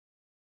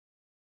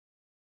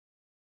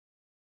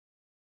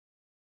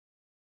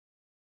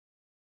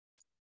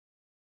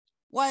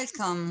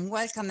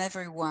Welcome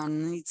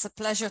everyone. It's a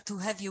pleasure to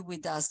have you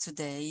with us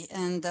today.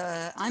 And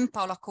I'm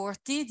Paola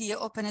Corti, the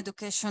Open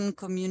Education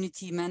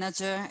Community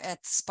Manager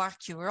at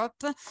Spark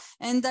Europe,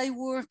 and I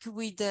work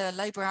with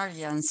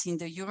librarians in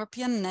the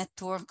European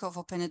Network of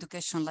Open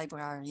Education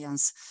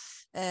Librarians.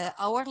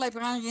 Our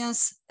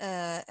librarians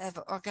have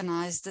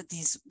organized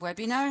this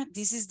webinar.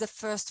 This is the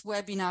first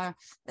webinar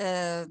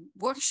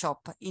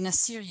workshop in a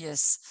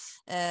series.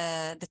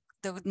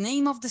 The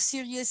name of the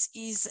series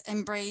is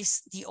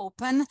Embrace the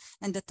Open,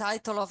 and the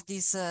title of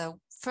this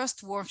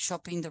first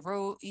workshop in the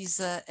row is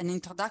an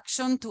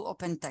introduction to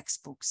open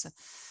textbooks.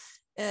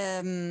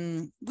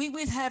 We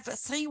will have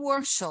 3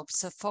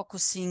 workshops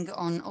focusing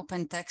on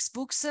open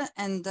textbooks,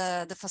 and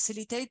the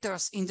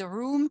facilitators in the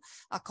room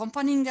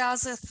accompanying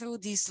us through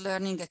this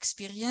learning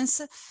experience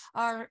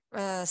are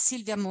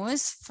Sylvia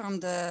Moes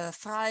from the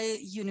Vrije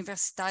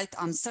Universiteit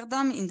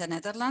Amsterdam in the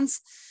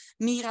Netherlands,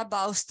 Mira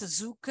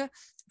Buist-Zhuk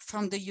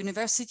from the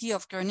University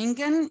of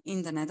Groningen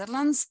in the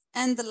Netherlands,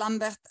 and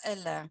Lambert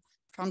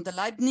from the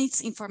Leibniz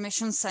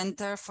Information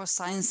Center for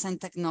Science and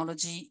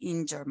Technology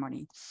in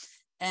Germany.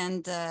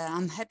 And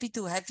I'm happy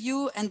to have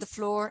you, and the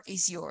floor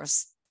is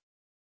yours.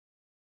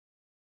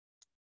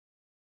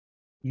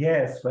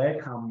 Yes,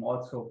 welcome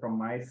also from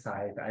my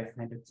side. I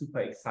find it super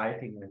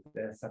exciting that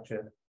there's such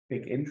a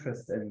big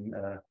interest in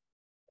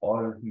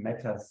all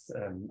matters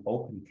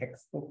open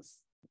textbooks.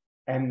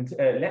 And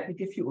let me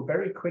give you a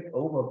very quick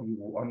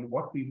overview on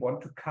what we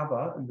want to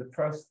cover in the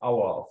first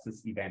hour of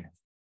this event.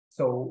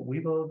 So we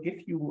will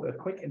give you a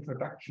quick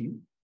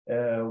introduction.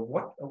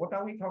 What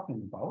are we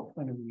talking about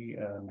when we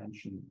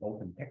mention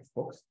open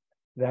textbooks?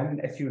 Then,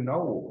 as you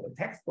know,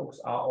 textbooks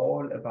are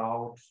all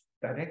about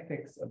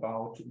didactics,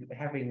 about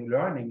having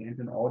learning and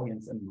an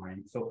audience in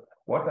mind. So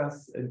what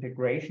does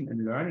integration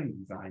in learning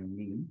design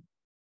mean?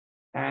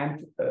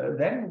 And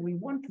then we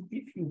want to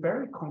give you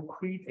very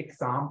concrete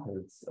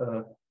examples.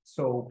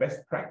 So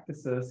best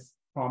practices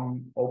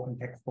from open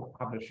textbook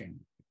publishing.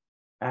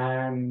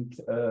 And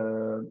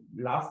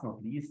last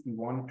not least, we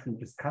want to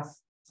discuss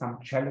some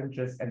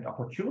challenges and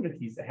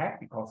opportunities ahead,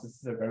 because this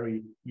is a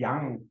very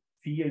young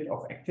field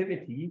of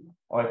activity,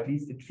 or at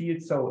least it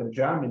feels so in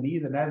Germany.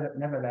 The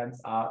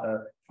Netherlands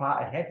are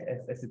far ahead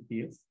as it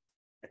feels.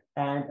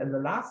 And in the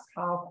last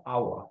half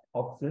hour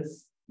of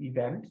this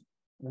event,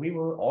 we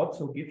will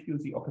also give you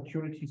the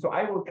opportunity. So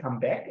I will come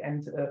back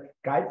and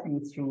guide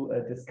you through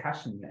a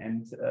discussion.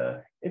 And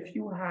if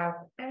you have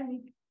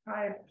any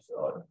types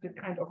or the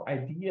kind of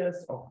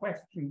ideas or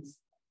questions,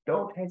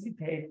 don't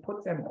hesitate,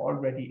 put them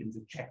already in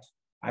the chat.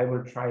 I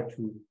will try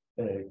to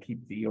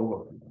keep the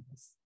overview of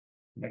this.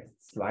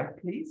 Next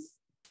slide, please.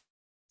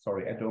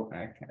 Sorry,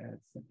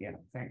 yeah,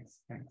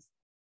 thanks.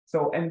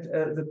 So, and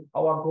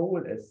our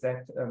goal is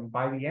that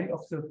by the end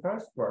of the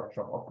first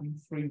workshop, of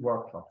these 3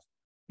 workshops,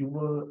 you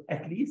will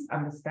at least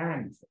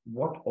understand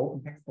what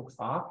open textbooks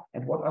are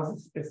and what are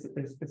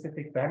the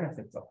specific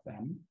benefits of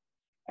them,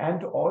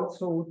 and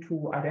also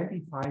to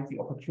identify the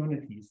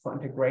opportunities for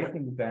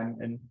integrating them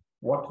in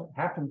what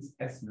happens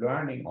as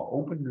learning or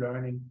open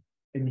learning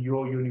in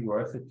your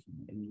university,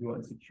 in your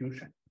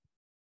institution,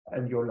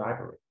 in your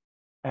library.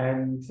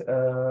 And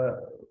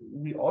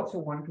we also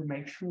want to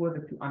make sure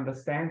that you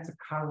understand the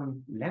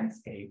current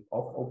landscape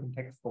of open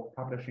textbook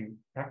publishing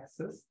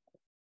practices,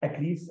 at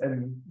least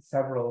in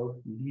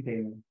several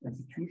leading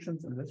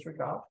institutions in this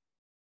regard.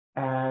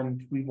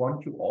 And we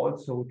want you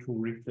also to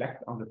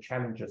reflect on the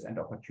challenges and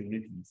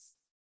opportunities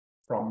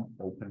from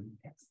open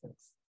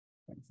textbooks.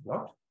 Thanks a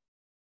lot.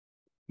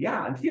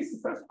 Yeah, and here's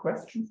the first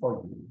question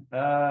for you.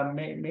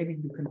 Maybe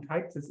you can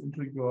type this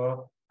into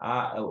your,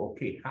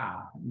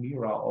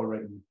 Mira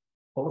already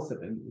posted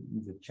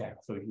in the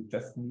chat. So you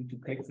just need to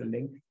click the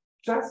link.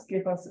 Just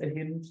give us a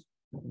hint.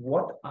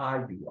 What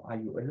are you? Are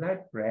you a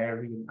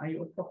librarian? Are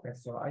you a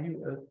professor? Are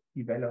you a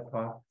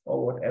developer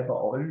or whatever,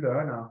 or a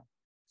learner?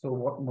 So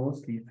what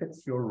mostly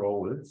fits your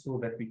role, so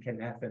that we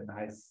can have a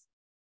nice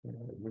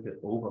little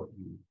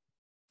overview.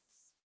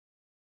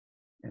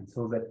 And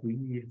so that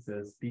we,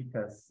 the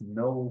speakers,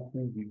 know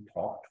who we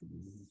talk to.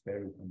 This is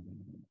very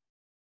convenient.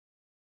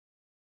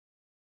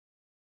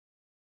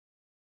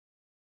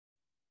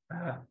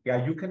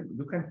 Yeah, you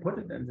can put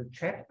it in the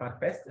chat, but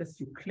best is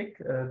you click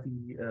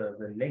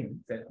the link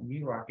that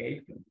Mira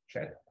gave you in the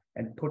chat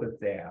and put it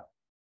there,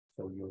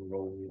 so you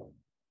roll.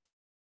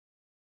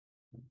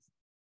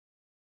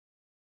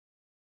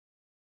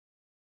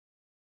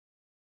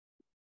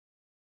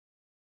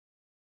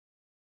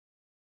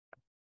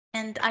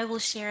 And I will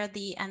share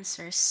the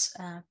answers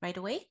right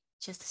away.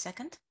 Just a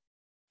second.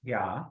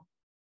 Yeah,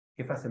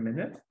 give us a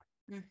minute.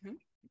 Mm-hmm.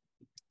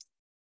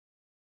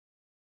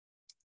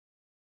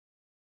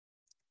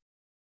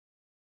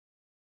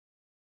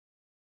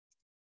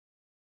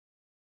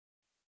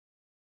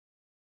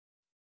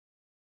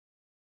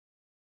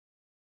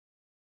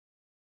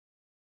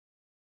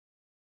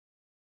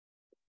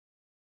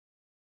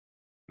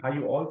 Are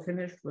you all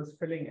finished with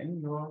filling in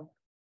your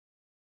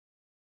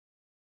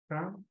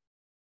term?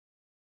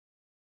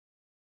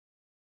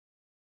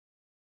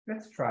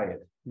 Let's try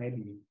it.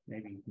 Maybe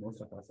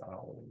most of us are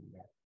already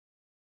there.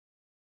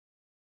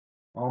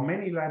 Or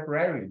many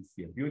librarians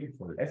here,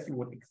 beautiful, as you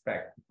would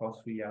expect, because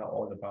we are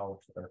all about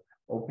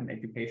open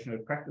educational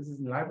practices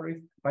in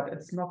libraries, but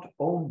it's not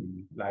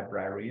only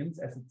librarians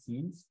as it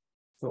seems.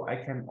 So I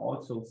can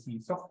also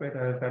see software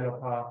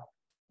developer,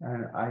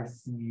 I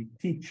see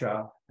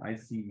teacher, I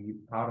see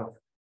part of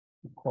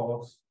the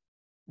course,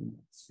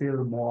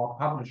 still more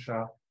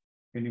publisher,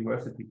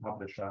 university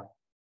publisher.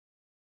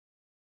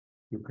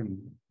 You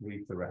can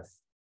read the rest.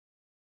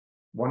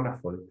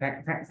 Wonderful.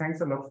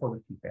 Thanks a lot for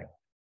the feedback.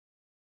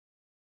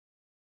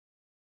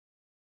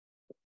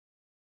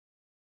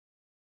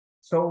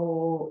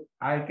 So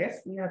I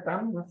guess we are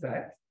done with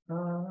that.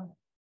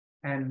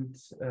 And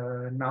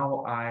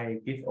now I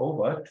give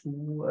over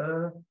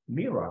to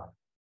Mira.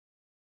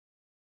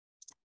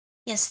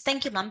 Yes,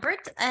 thank you,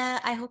 Lambert.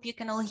 I hope you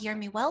can all hear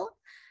me well.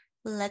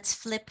 Let's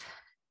flip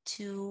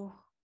to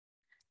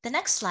the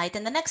next slide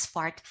and the next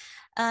part.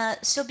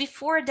 So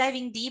before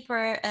diving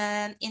deeper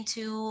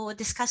into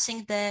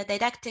discussing the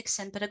didactics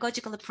and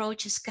pedagogical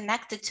approaches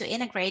connected to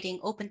integrating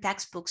open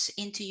textbooks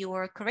into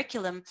your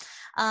curriculum,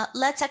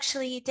 let's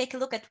actually take a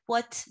look at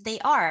what they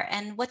are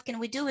and what can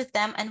we do with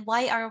them and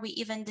why are we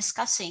even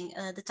discussing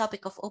the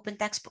topic of open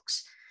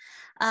textbooks.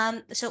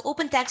 So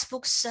open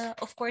textbooks,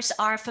 of course,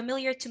 are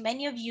familiar to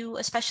many of you,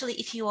 especially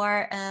if you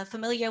are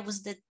familiar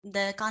with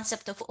the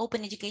concept of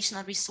open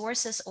educational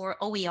resources, or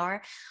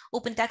OER.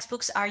 Open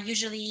textbooks are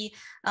usually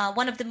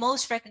one of the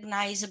most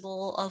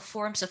recognizable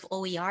forms of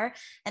OER,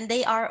 and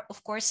they are,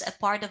 of course, a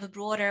part of a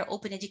broader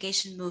open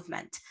education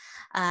movement.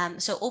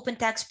 So open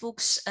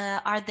textbooks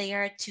are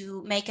there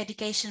to make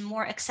education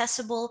more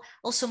accessible,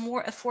 also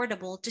more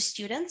affordable to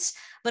students,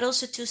 but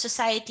also to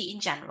society in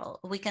general.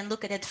 We can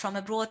look at it from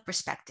a broad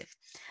perspective.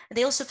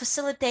 They also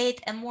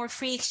facilitate a more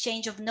free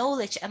exchange of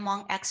knowledge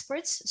among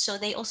experts. So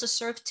they also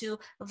serve to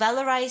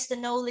valorize the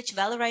knowledge,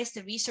 valorize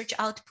the research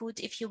output,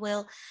 if you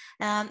will,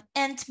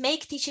 and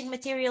make teaching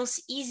materials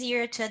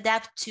easier to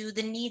adapt to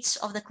the needs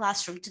of the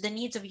classroom, to the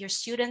needs of your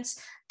students,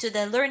 to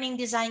the learning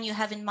design you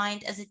have in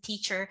mind as a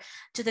teacher,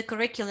 to the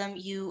curriculum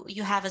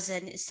you have as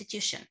an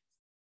institution.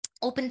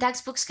 Open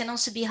textbooks can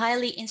also be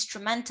highly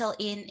instrumental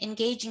in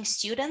engaging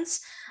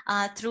students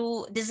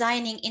through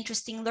designing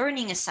interesting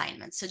learning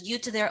assignments. So due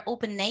to their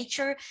open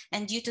nature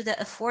and due to the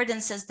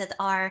affordances that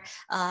are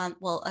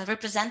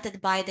represented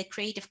by the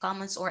Creative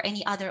Commons or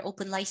any other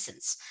open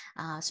license.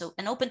 So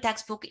an open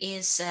textbook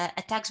is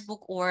a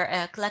textbook or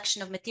a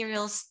collection of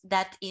materials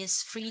that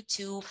is free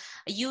to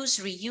use,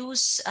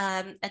 reuse,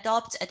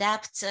 adopt,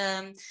 adapt,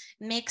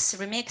 mix,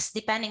 remix,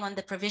 depending on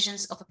the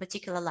provisions of a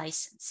particular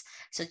license.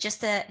 So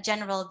just a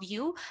general view.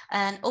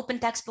 And open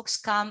textbooks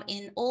come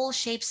in all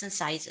shapes and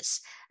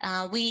sizes.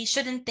 We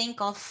shouldn't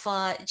think of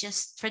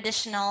just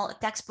traditional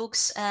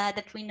textbooks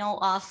that we know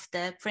of,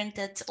 the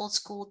printed old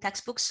school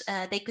textbooks.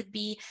 They could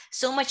be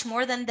so much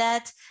more than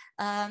that.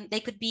 They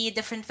could be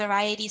different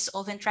varieties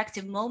of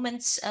interactive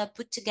moments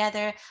put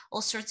together,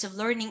 all sorts of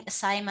learning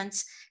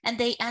assignments, and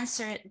they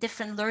answer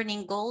different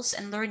learning goals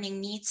and learning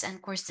needs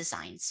and course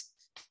designs.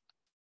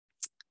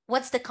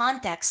 What's the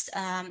context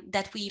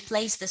that we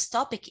place this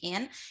topic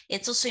in?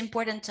 It's also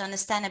important to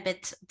understand a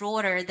bit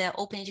broader the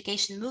open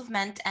education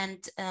movement and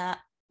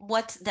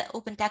what the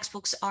open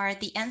textbooks are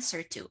the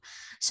answer to.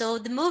 So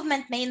the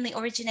movement mainly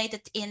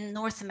originated in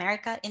North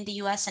America, in the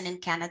US and in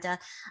Canada,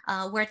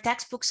 where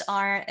textbooks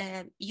are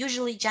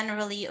usually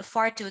generally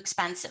far too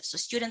expensive. So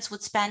students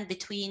would spend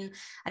between,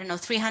 I don't know,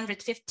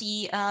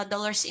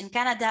 $350 in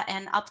Canada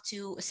and up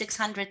to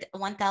 $600,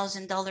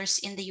 $1,000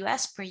 in the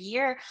US per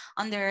year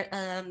on their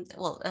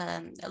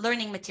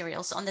learning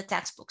materials, on the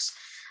textbooks.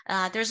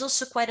 There's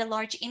also quite a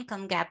large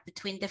income gap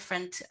between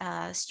different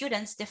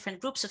students, different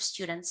groups of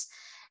students.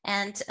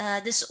 And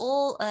this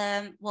all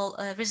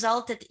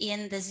resulted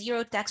in the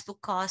zero textbook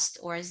cost,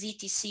 or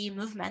ZTC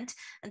movement,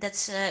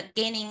 that's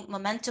gaining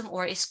momentum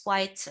or is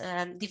quite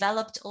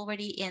developed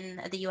already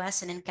in the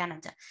US and in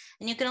Canada.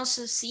 And you can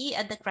also see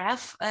at the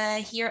graph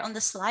here on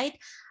the slide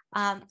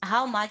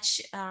how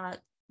much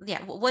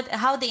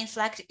how the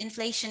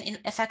inflation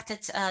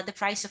affected the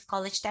price of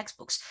college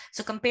textbooks.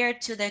 So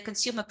compared to the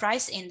consumer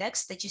price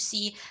index that you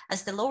see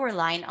as the lower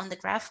line on the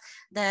graph,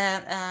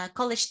 the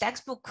college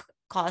textbook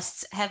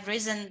costs have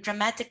risen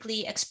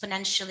dramatically,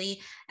 exponentially,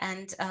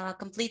 and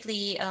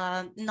completely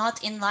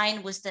not in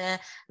line with the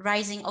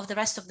rising of the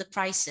rest of the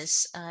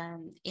prices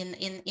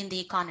in the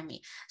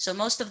economy. So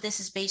most of this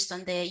is based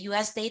on the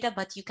US data,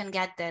 but you can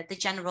get the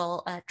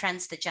general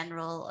trends, the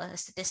general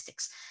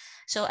statistics.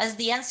 So as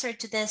the answer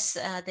to this,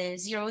 the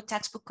zero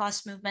textbook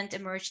cost movement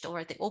emerged,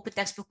 or the open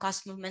textbook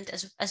cost movement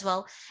as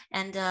well.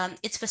 And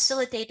it's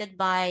facilitated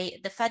by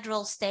the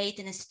federal, state,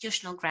 and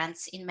institutional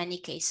grants in many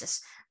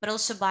cases, but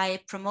also by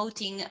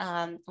promoting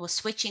or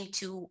switching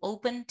to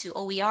open, to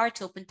OER,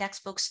 to open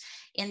textbooks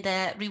in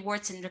the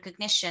rewards and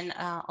recognition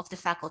of the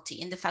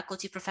faculty, in the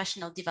faculty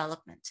professional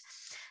development.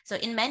 So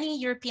in many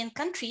European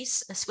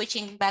countries,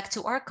 switching back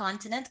to our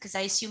continent, because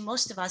I assume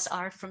most of us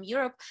are from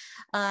Europe,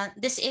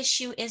 this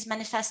issue is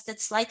manifested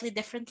slightly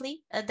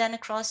differently than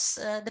across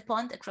the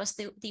pond, across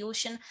the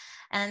ocean.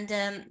 And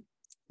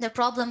the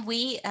problem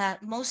we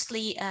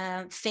mostly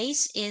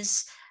face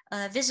is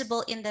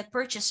visible in the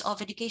purchase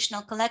of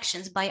educational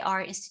collections by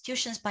our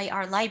institutions, by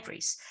our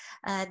libraries.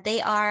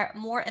 They are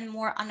more and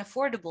more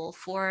unaffordable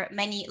for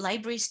many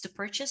libraries to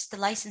purchase. The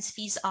license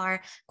fees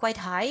are quite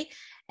high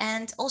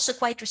and also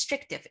quite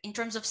restrictive in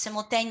terms of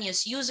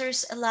simultaneous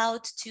users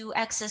allowed to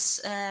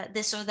access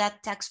this or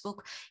that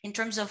textbook, in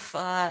terms of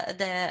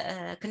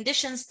the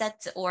conditions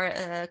that, or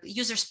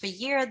users per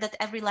year that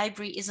every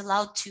library is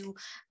allowed to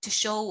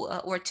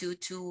show or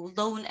to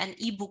loan an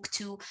ebook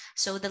to.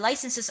 So the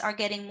licenses are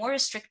getting more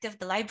restrictive.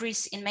 The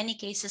libraries in many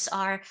cases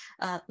are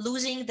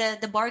losing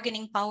the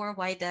bargaining power,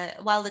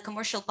 while the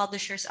commercial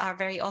publishers are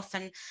very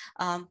often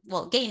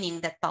well,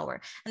 gaining that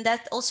power. And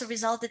that also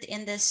resulted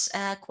in this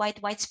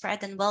quite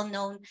widespread and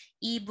well-known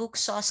ebook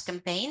sauce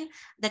campaign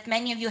that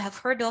many of you have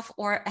heard of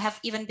or have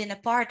even been a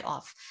part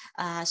of.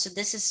 So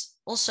this is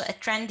also a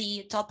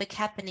trendy topic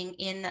happening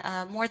in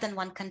more than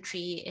one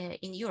country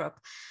in Europe.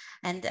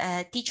 And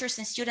teachers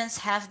and students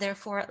have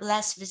therefore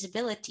less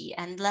visibility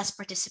and less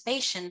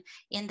participation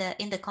in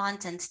the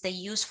content they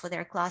use for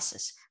their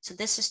classes. So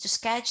this is to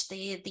sketch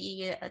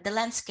the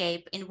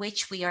landscape in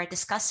which we are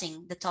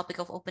discussing the topic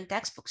of open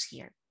textbooks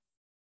here.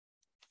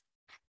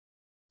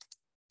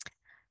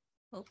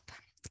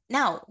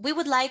 Now, we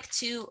would like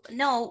to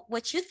know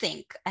what you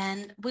think,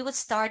 and we would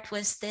start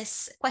with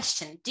this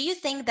question. Do you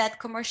think that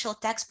commercial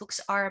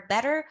textbooks are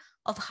better,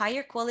 of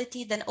higher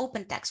quality than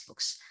open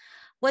textbooks?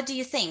 What do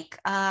you think?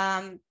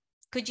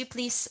 Could you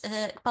please,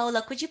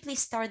 Paula, could you please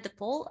start the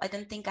poll? I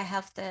don't think I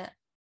have the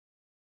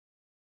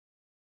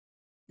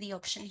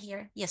option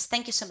here. Yes,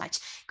 thank you so much.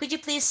 Could you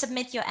please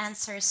submit your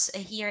answers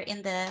here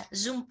in the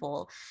Zoom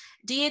poll?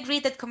 Do you agree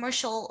that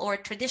commercial or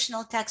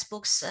traditional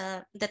textbooks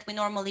that we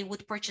normally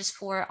would purchase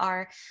for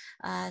our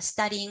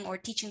studying or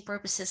teaching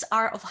purposes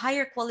are of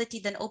higher quality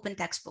than open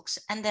textbooks?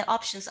 And the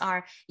options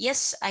are,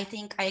 yes, I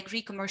think I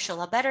agree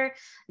commercial are better.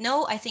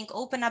 No, I think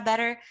open are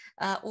better,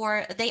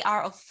 or they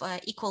are of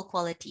equal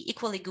quality,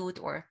 equally good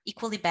or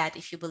equally bad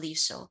if you believe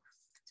so.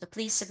 So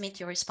please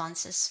submit your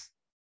responses.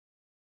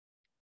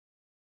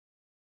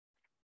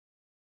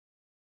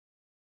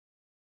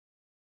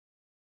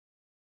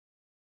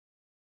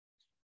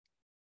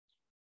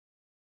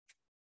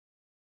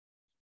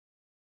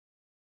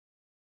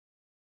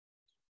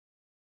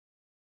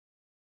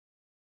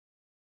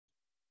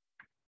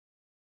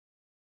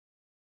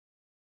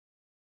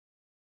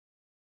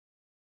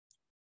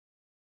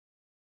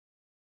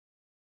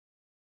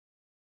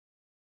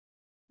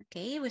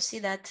 Okay, we see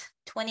that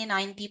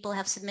 29 people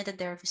have submitted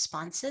their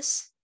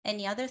responses.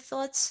 Any other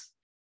thoughts?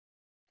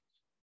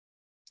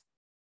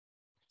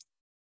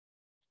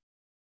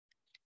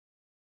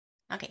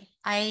 Okay,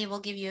 I will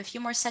give you a few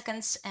more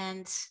seconds,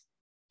 and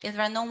if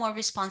there are no more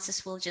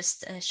responses, we'll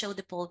just show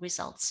the poll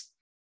results.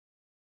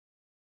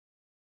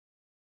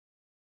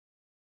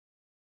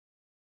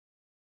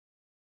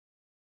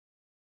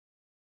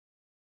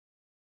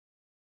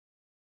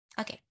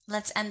 Okay,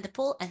 let's end the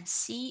poll and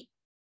see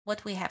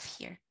what we have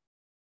here.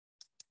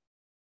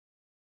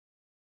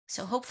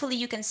 So hopefully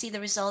you can see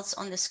the results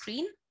on the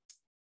screen,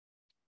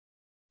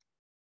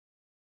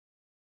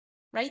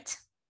 right?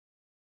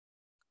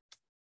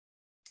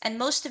 And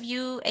most of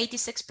you,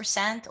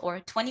 86% or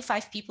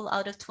 25 people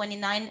out of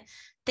 29,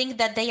 think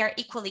that they are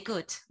equally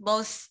good.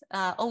 Both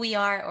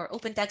OER or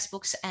open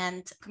textbooks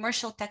and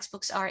commercial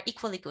textbooks are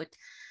equally good.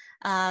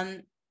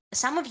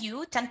 Some of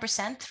you,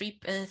 10%,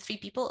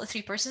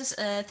 three persons,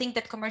 think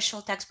that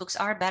commercial textbooks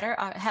are better,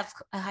 have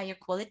a higher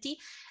quality.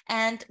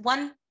 And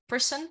one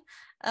person,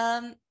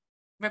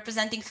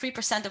 representing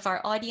 3% of our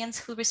audience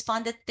who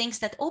responded, thinks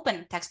that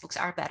open textbooks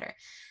are better.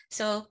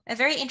 So a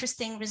very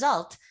interesting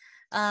result.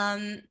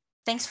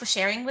 Thanks for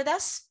sharing with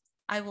us.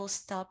 I will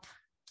stop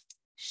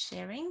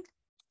sharing.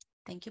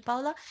 Thank you,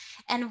 Paula.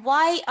 And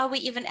why are we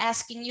even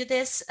asking you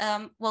this?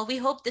 Well, we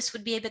hope this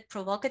would be a bit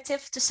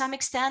provocative to some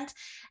extent,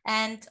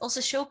 and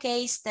also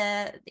showcase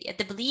the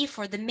belief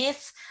or the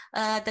myth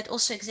that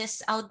also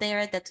exists out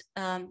there that,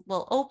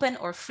 well, open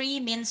or free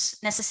means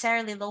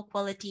necessarily low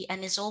quality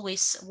and is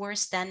always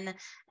worse than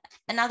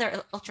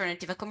another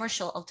alternative, a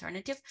commercial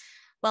alternative.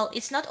 Well,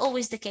 it's not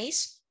always the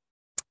case.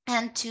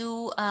 And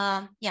to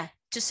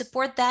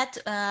support that,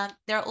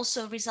 there are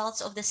also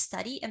results of this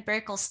study,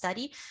 empirical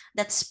study,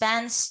 that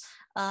spans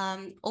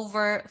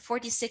over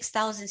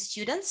 46,000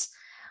 students,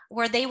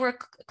 where they were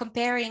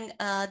comparing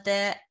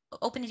the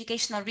open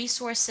educational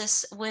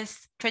resources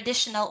with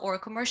traditional or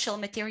commercial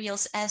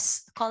materials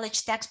as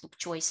college textbook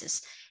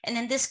choices. And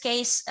in this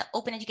case,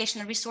 open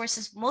educational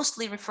resources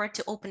mostly refer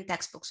to open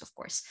textbooks, of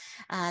course.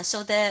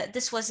 So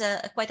this was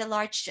quite a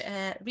large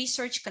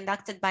research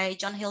conducted by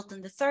John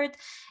Hilton III.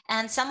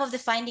 And some of the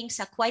findings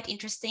are quite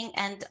interesting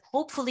and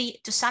hopefully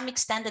to some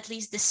extent at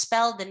least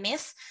dispel the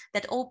myth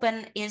that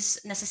open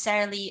is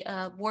necessarily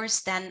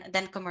worse than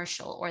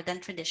commercial or than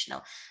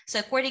traditional. So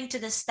according to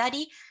the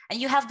study, and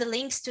you have the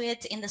links to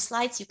it in the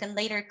slides, you can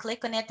later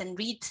click on it and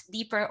read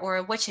deeper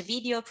or watch a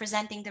video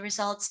presenting the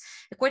results.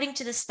 According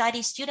to the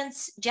study,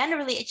 students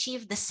generally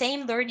achieve the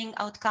same learning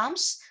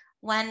outcomes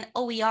when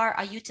OER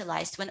are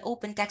utilized, when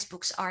open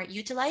textbooks are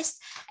utilized,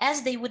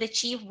 as they would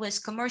achieve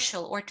with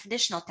commercial or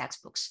traditional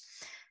textbooks.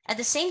 At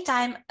the same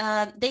time,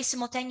 they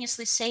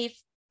simultaneously save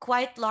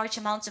quite large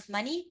amounts of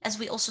money, as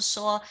we also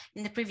saw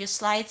in the previous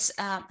slides,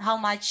 how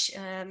much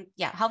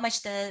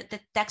the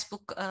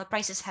textbook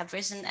prices have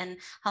risen and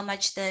how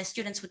much the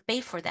students would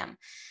pay for them.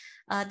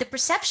 The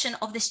perception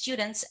of the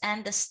students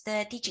and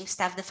the teaching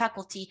staff, the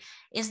faculty,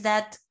 is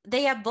that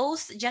they are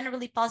both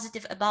generally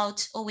positive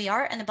about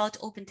OER and about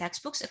open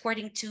textbooks,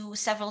 according to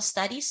several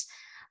studies.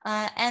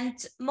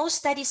 And most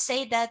studies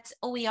say that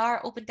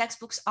OER, open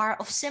textbooks, are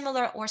of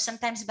similar or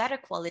sometimes better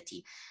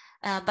quality.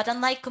 But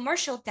unlike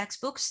commercial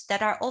textbooks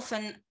that are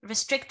often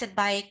restricted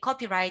by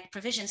copyright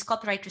provisions,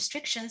 copyright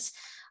restrictions,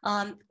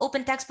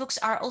 open textbooks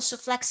are also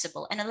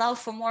flexible and allow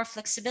for more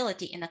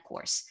flexibility in a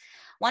course.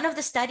 One of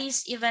the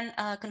studies even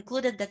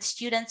concluded that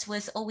students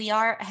with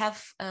OER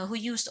who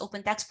used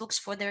open textbooks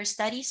for their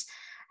studies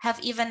have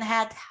even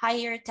had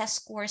higher test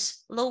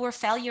scores, lower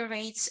failure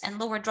rates, and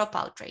lower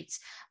dropout rates.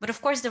 But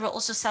of course, there were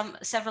also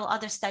several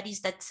other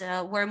studies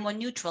that were more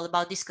neutral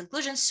about these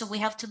conclusions, so we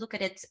have to look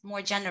at it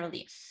more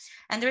generally.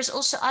 And there's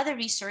also other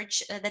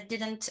research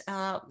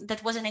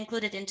that wasn't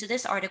included into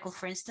this article,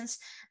 for instance,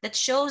 that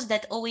shows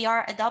that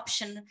OER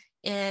adoption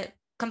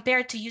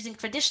compared to using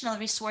traditional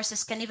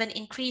resources can even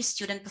increase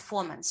student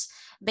performance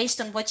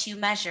based on what you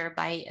measure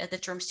by the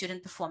term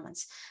student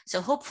performance. So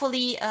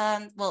hopefully,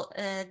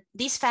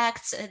 these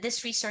facts,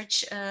 this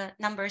research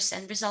numbers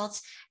and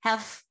results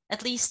have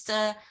at least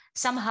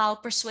somehow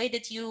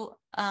persuaded you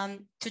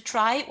to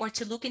try or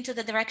to look into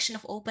the direction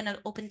of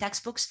open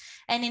textbooks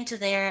and into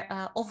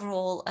their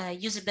overall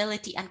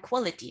usability and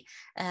quality.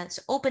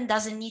 So open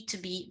doesn't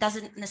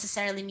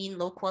necessarily mean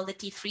low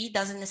quality, free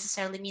doesn't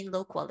necessarily mean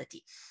low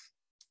quality.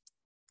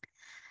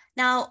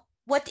 Now,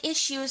 what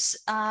issues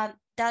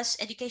does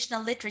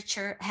educational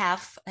literature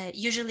have?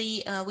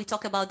 Usually we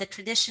talk about the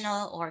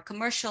traditional or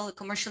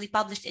commercially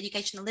published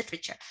educational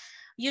literature.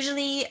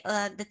 Usually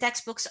the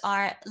textbooks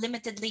are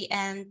limitedly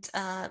and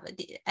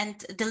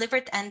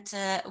delivered and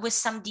with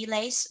some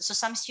delays. So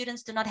some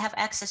students do not have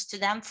access to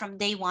them from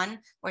day one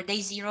or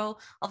day zero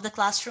of the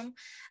classroom.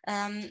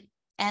 And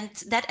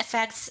that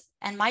affects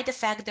and might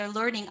affect their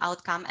learning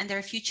outcome and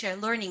their future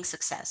learning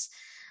success.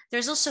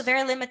 There's also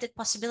very limited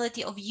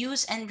possibility of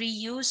use and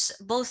reuse,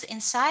 both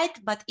inside,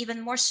 but even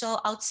more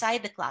so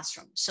outside the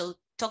classroom. So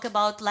talk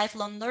about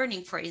lifelong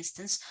learning, for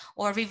instance,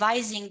 or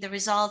revising the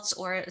results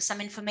or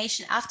some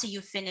information after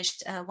you've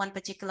finished one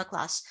particular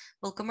class.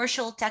 Well,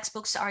 commercial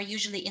textbooks are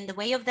usually in the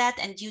way of that,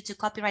 and due to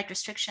copyright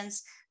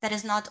restrictions, that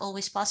is not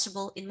always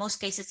possible. In most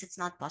cases, it's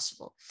not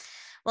possible.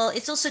 Well,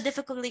 it's also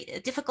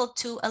difficult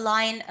to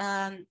align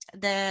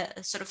the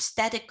sort of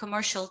static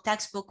commercial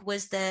textbook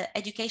with the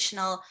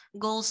educational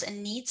goals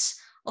and needs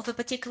of a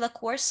particular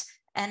course.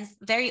 And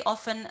very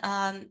often,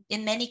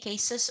 in many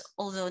cases,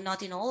 although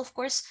not in all, of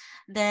course,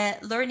 the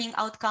learning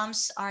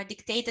outcomes are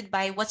dictated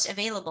by what's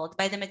available,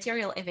 by the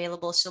material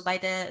available, so by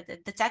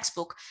the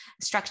textbook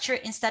structure,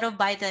 instead of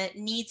by the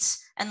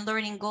needs and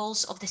learning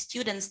goals of the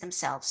students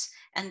themselves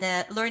and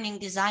the learning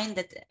design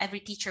that every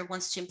teacher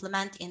wants to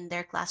implement in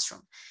their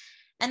classroom.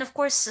 And of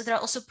course, there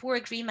are also poor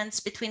agreements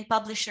between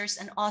publishers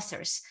and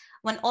authors,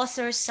 when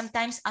authors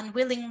sometimes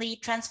unwillingly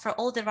transfer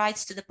all the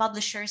rights to the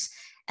publishers.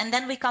 And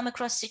then we come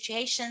across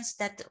situations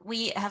that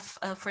we have,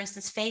 for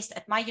instance, faced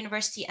at my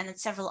university and at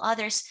several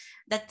others,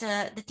 that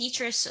the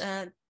teachers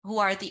who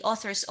are the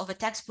authors of a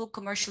textbook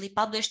commercially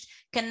published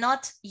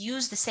cannot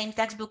use the same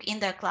textbook in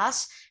their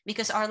class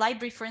because our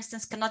library, for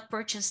instance, cannot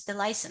purchase the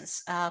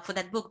license for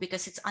that book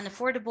because it's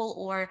unaffordable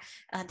or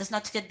does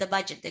not fit the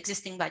budget, the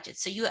existing budget.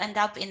 So you end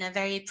up in a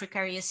very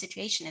precarious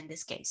situation in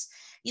this case.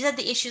 These are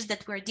the issues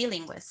that we're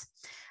dealing with.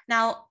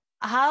 Now,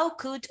 how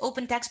could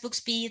open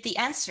textbooks be the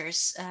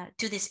answers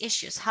to these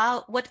issues?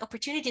 What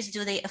opportunities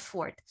do they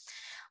afford?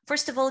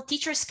 First of all,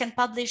 teachers can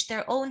publish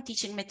their own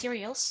teaching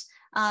materials.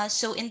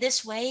 So in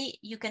this way,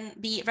 you can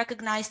be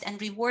recognized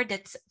and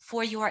rewarded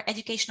for your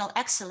educational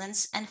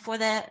excellence and for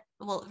the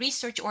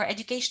research or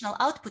educational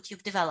output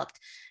you've developed.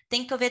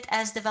 Think of it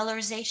as the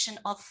valorization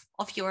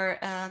of your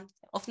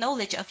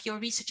knowledge, of your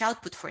research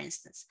output, for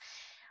instance.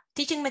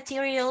 Teaching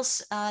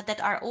materials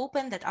that are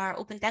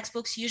open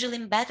textbooks,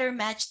 usually better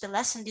match the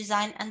lesson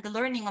design and the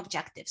learning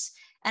objectives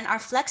and are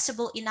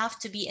flexible enough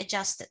to be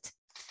adjusted.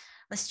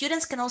 The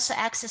students can also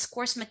access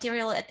course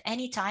material at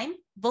any time,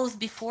 both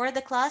before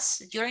the class,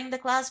 during the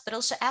class, but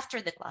also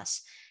after the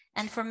class.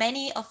 And for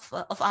many of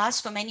us,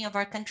 for many of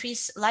our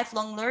countries,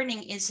 lifelong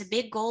learning is a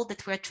big goal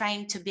that we're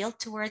trying to build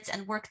towards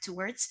and work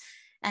towards.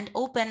 And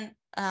open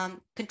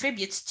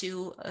contributes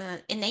to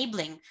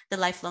enabling the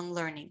lifelong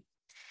learning.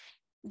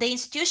 The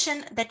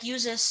institution that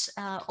uses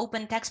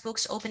open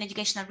textbooks, open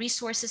educational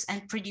resources,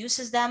 and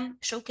produces them,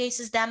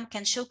 showcases them,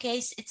 can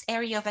showcase its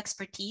area of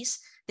expertise.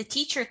 The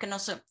teacher can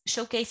also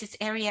showcase its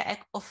area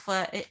of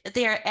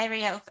their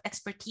area of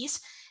expertise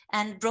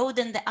and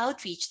broaden the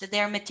outreach that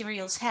their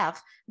materials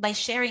have by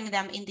sharing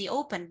them in the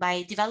open,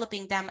 by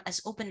developing them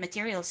as open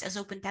materials, as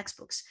open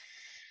textbooks.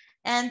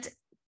 And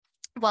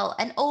well,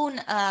 an own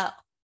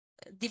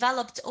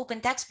developed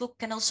open textbook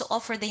can also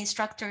offer the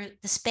instructor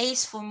the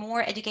space for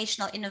more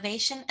educational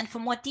innovation and for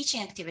more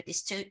teaching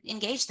activities to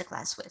engage the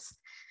class with.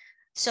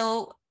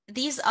 So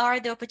these are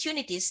the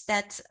opportunities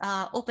that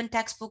open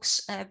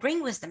textbooks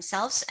bring with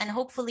themselves, and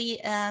hopefully,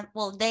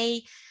 well,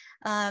 they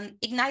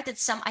ignited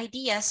some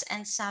ideas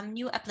and some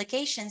new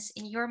applications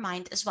in your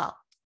mind as well.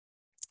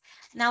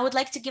 Now I would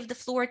like to give the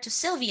floor to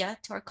Sylvia,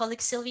 to our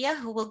colleague Sylvia,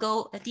 who will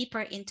go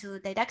deeper into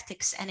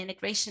didactics and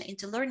integration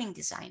into learning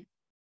design.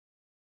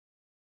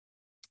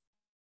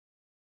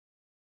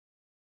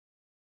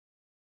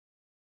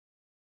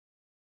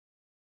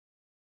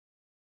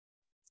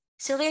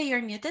 Sylvia,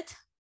 you're muted.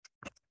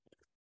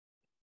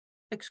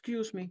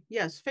 Excuse me.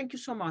 Yes, thank you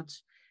so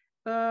much.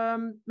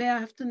 May I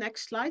have the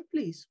next slide,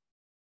 please?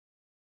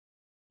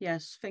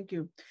 Yes, thank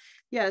you.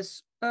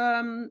 Yes,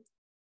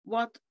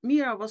 what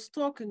Mira was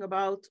talking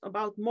about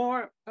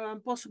more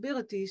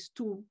possibilities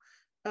to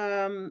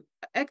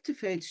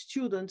activate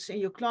students in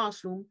your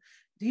classroom.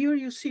 Here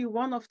you see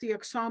one of the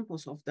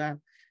examples of that.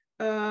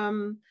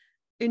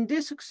 In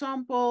this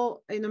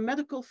example, in a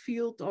medical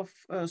field of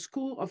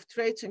School of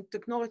Trades and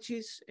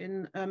Technologies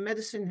in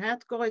Medicine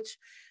Head College,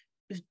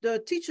 the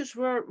teachers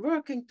were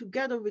working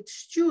together with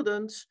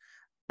students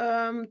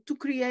to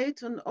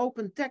create an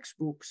open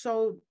textbook.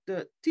 So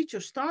the teacher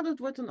started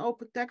with an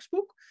open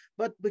textbook,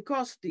 but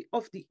because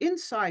of the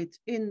insight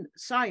in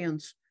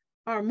science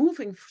are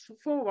moving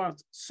forward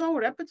so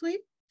rapidly,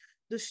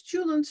 the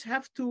students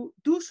have to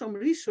do some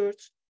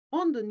research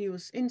on the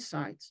newest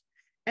insights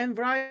and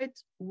write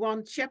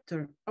one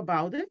chapter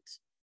about it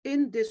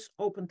in this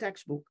open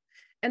textbook.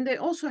 And they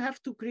also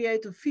have to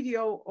create a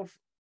video of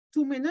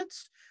 2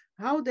 minutes,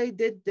 how they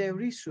did their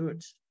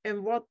research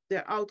and what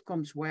their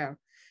outcomes were.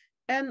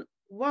 And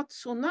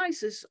what's so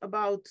nice is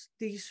about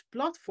these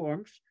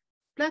platforms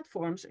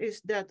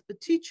is that a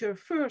teacher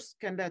first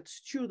can let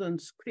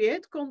students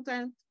create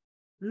content,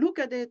 look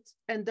at it,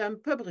 and then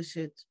publish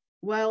it,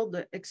 while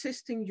the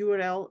existing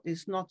URL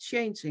is not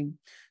changing.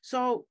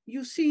 So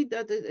you see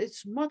that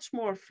it's much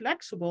more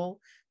flexible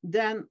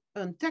than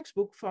a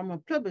textbook from a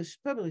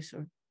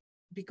publisher,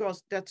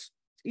 because that's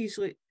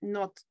easily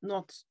not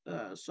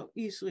so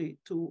easily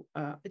to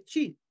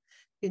achieve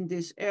in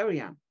this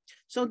area.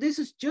 So this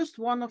is just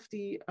one of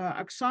the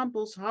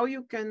examples how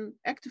you can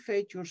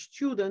activate your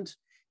students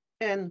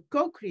and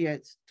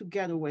co-create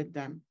together with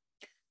them.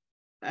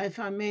 If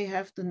I may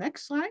have the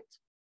next slide.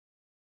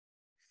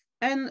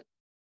 And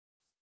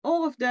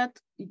all of that,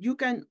 you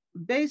can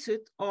base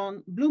it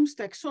on Bloom's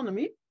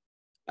taxonomy.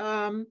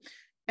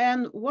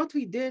 And what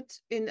we did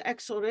in the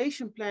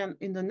acceleration plan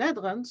in the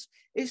Netherlands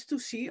is to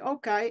see,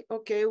 okay,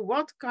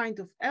 what kind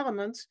of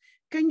elements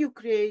can you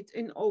create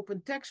in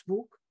open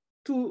textbook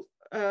to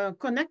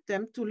connect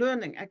them to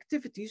learning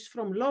activities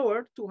from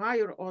lower to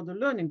higher order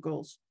learning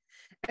goals.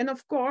 And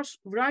of course,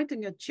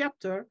 writing a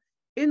chapter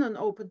in an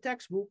open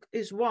textbook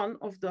is one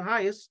of the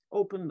highest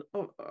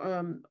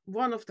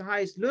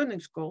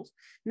learning goals,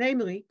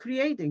 namely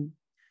creating.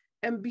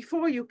 And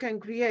before you can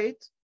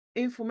create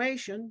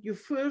information, you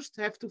first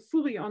have to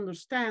fully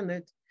understand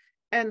it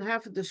and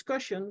have a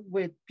discussion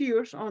with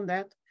peers on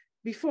that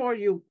before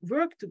you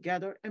work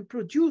together and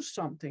produce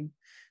something.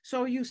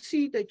 So you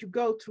see that you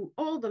go through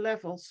all the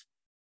levels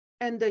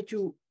and that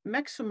you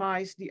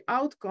maximize the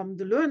outcome,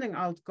 the learning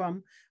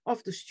outcome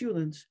of the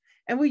students.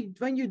 And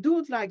when you do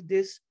it like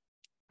this,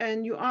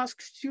 and you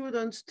ask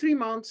students 3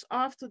 months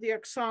after the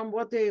exam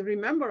what they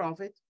remember of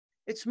it,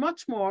 it's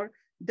much more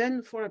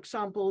than, for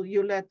example,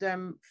 you let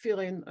them fill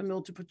in a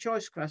multiple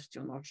choice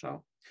question or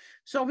so.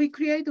 So we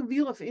create a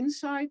wheel of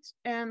insight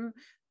and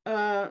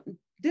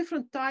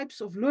different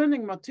types of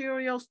learning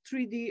materials,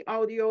 3D,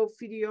 audio,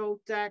 video,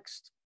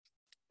 text.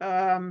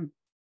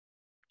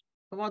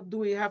 What do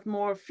we have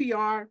more?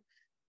 VR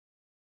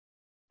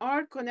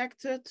are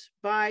connected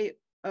by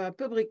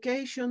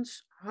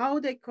publications, how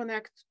they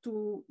connect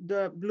to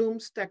the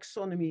Bloom's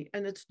taxonomy,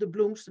 and it's the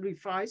Bloom's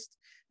revived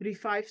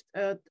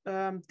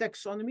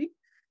taxonomy.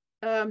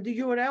 The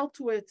URL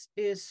to it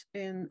is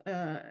in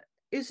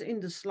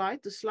the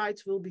slide. The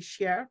slides will be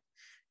shared,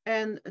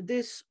 and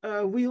this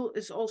wheel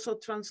is also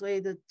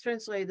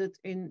translated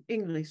in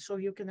English, so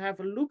you can have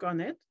a look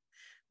on it.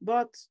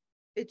 But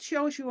it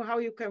shows you how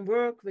you can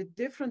work with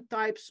different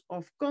types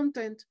of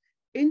content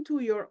into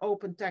your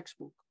open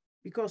textbook,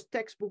 because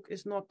textbook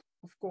is not,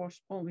 of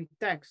course, only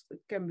text.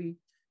 It can be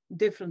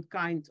different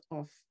kind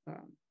of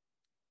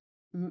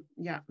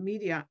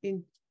media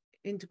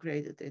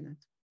integrated in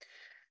it.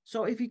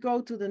 So if you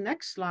go to the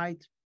next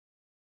slide,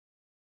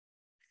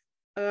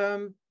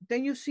 then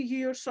you see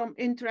here some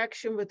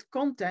interaction with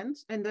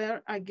content, and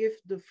there I give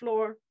the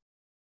floor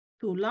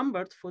to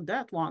Lambert for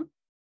that one.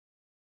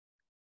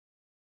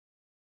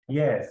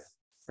 Yes,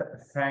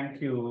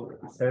 thank you,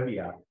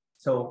 Sylvia.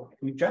 So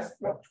we just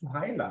want to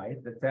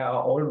highlight that there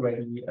are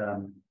already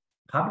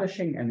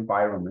publishing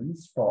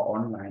environments for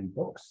online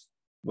books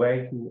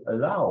where you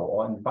allow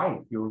or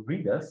invite your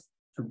readers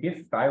to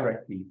give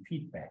directly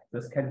feedback.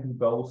 This can be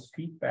both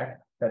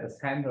feedback that is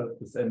handled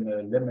within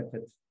a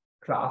limited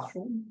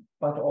classroom,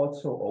 but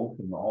also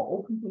open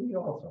to the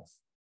authors.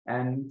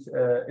 And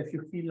if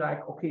you feel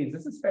like, okay,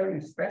 this is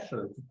very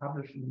special to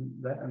publish in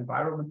that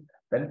environment,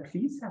 then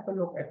please have a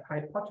look at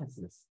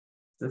Hypothesis.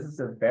 This is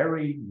a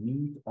very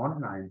neat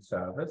online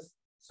service.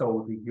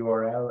 So the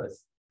URL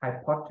is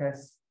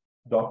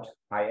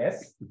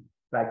hypothesis.is,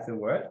 like the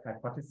word,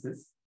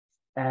 hypothesis.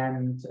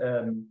 And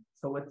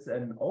so it's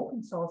an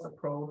open source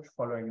approach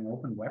following an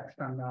open web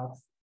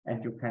standards,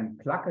 and you can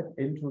plug it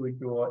into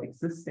your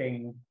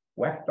existing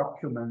web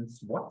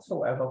documents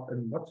whatsoever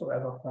in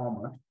whatsoever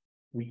format.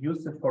 We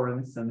used it, for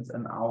instance,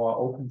 in our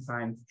open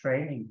science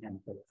training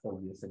handbook 4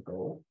 years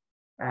ago.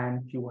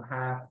 And you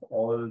have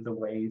all the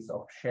ways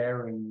of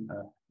sharing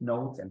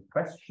notes and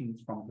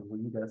questions from the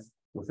readers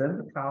within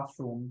the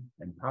classroom,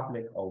 in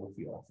public, or with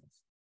the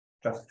authors.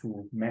 Just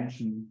to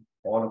mention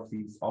all of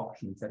these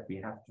options that we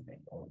have today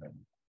already.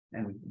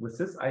 And with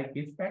this, I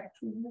give back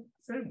to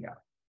Sylvia.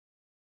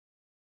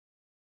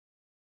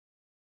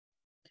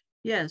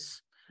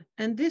 Yes,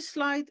 and this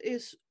slide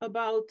is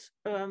about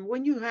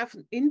when you have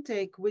an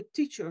intake with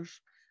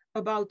teachers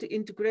about the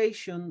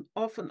integration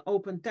of an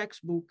open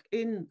textbook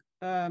in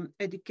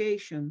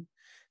education.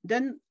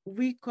 Then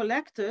we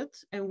collected,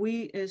 and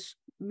we is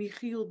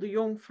Michiel de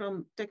Jong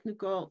from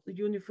Technical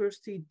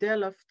University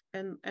Delft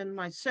and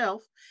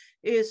myself,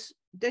 is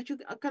that you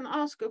can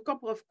ask a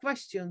couple of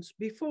questions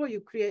before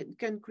you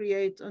can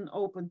create an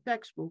open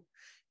textbook.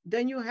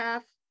 Then you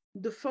have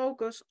the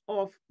focus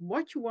of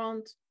what you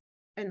want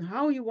and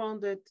how you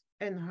want it,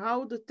 and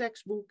how the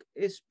textbook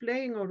is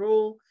playing a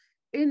role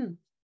in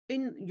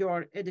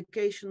your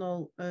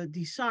educational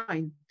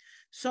design.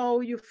 So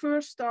you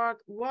first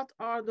start, what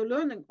are the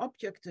learning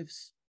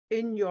objectives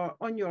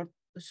on your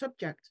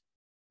subject?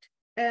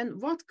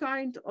 And what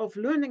kind of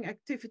learning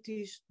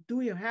activities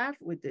do you have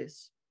with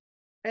this?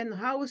 And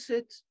how is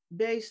it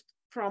based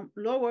from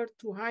lower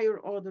to higher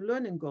order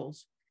learning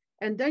goals?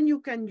 And then you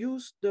can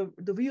use the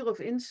wheel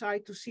of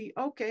insight to see,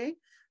 okay,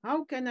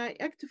 how can I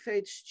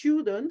activate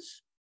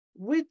students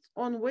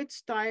on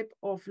which type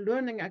of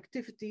learning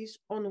activities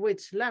on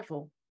which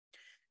level?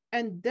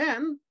 And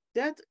then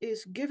that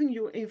is giving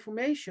you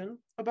information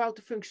about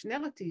the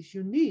functionalities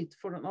you need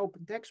for an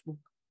open textbook.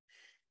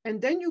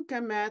 And then you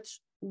can match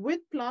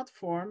which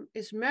platform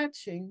is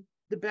matching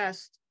the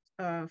best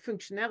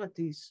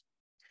functionalities.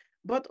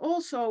 But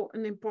also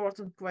an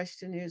important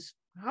question is,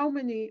 how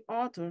many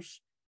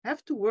authors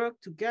have to work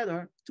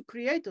together to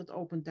create that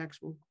open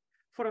textbook?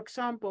 For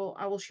example,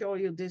 I will show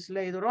you this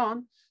later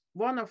on.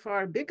 One of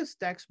our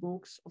biggest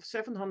textbooks of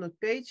 700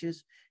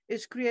 pages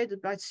is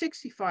created by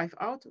 65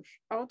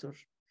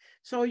 authors.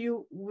 So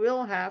you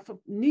will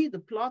need a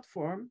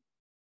platform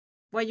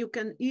where you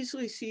can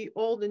easily see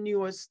all the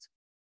newest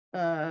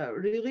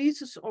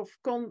releases of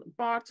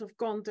parts of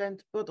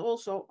content, but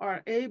also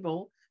are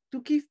able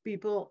to give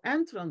people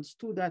entrance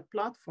to that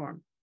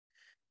platform.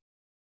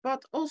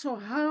 But also,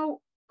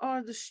 how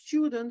are the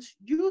students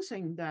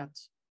using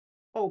that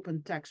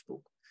open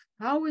textbook?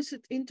 How is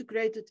it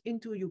integrated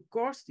into your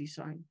course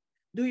design?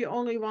 Do you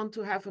only want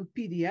to have a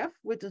PDF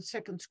with a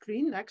second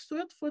screen next to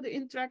it for the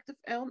interactive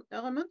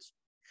elements?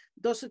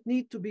 Does it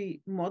need to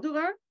be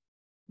modular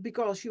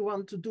because you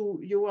want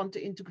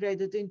to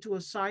integrate it into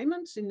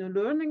assignments in a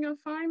learning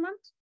environment?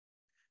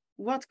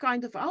 What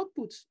kind of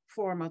output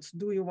formats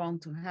do you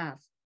want to have?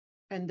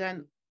 And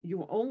then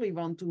you only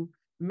want to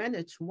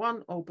manage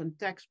one open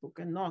textbook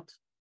and not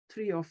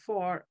 3 or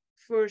 4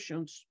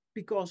 versions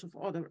because of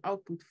other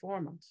output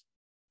formats.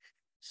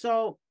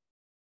 So,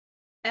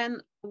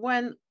 and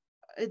when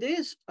it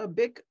is a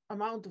big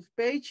amount of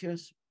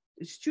pages,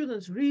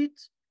 students read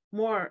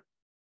more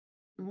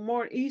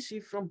easy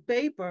from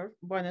paper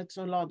when it's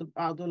a lot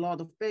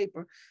of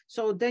paper.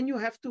 So then you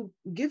have to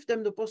give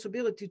them the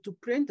possibility to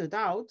print it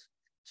out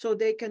so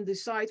they can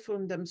decide for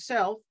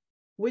themselves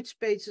which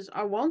pages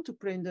I want to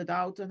print it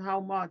out and how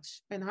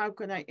much, and how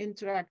can I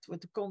interact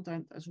with the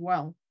content as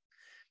well.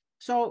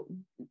 So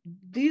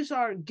these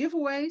are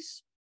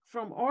giveaways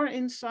from our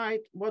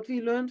insight, what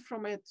we learned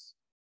from it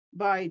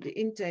by the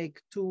intake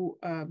to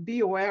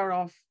be aware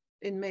of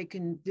in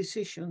making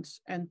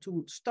decisions and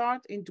to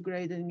start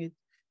integrating it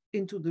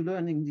into the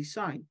learning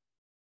design.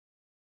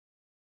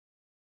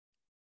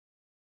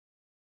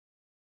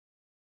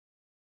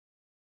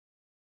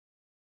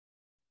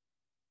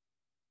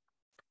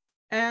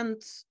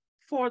 And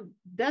for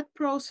that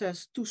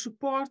process, to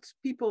support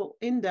people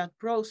in that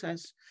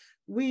process,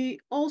 we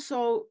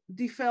also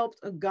developed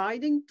a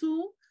guiding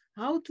tool,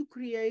 how to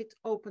create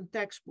open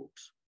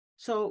textbooks.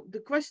 So the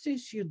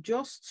questions you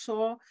just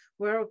saw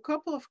were a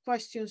couple of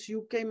questions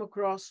you came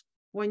across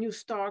when you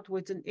start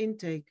with an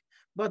intake,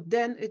 but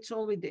then it's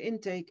only the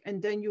intake,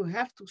 and then you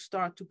have to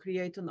start to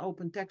create an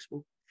open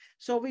textbook.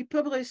 So we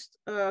published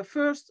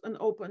first a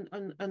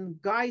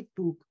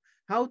guidebook,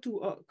 how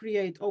to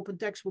create open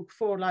textbook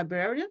for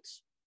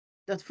librarians.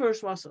 That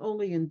first was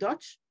only in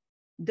Dutch.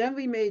 Then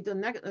we made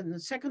a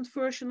second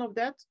version of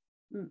that,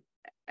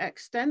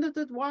 extended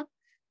it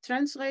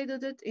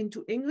translated it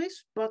into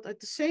English, but at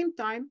the same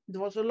time,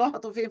 there was a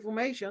lot of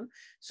information.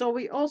 So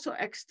we also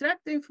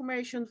extract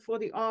information for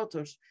the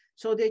authors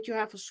so that you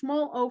have a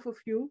small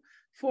overview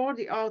for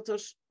the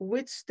authors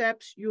which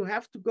steps you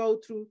have to go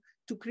through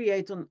to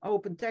create an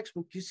open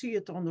textbook. You see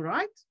it on the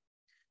right.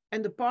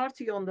 And the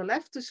party on the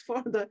left is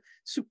for the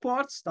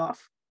support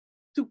staff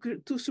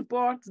to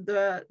support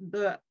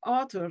the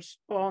authors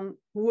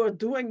who are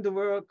doing the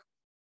work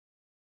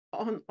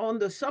on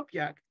the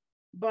subject.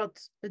 But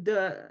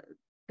the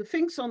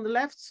things on the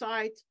left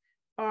side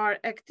are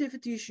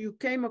activities you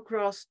came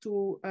across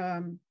to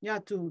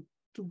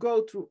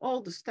go through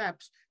all the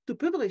steps to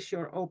publish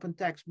your open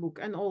textbook,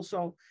 and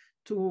also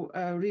to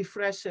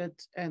refresh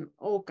it and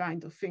all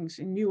kinds of things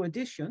in new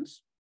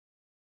editions.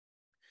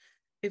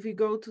 If we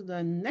go to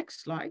the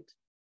next slide,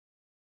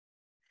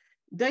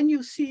 then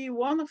you see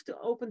one of the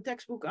open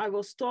textbook I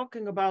was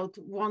talking about,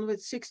 one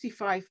with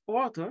 65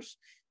 authors,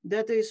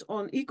 that is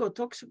on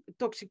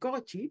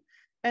ecotoxicology.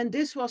 And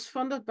this was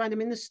funded by the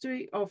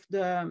Ministry of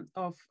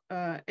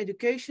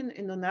Education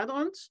in the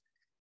Netherlands.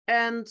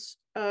 And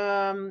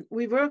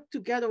we worked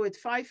together with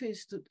five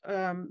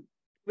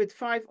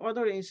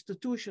other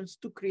institutions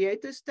to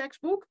create this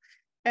textbook.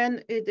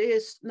 And it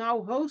is now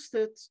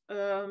hosted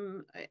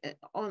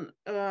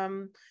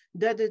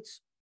that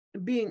it's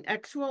being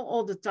actual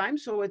all the time.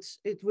 So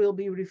it will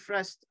be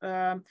refreshed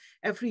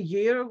every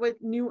year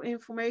with new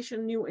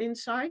information, new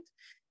insight.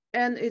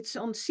 And it's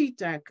on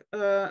CTEC,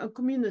 a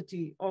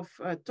community of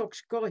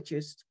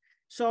toxicologists.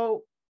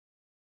 So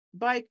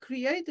by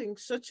creating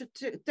such a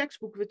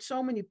textbook with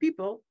so many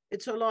people,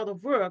 it's a lot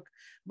of work,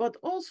 but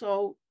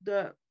also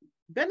the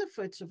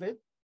benefits of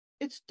it,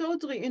 it's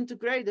totally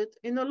integrated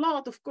in a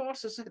lot of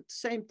courses at the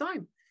same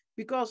time,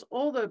 because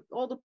all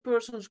the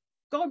persons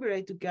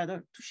collaborate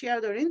together to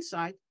share their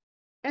insight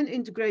and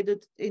integrate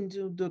it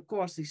into the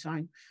course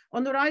design.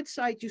 On the right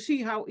side, you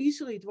see how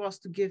easily it was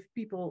to give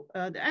people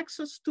the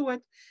access to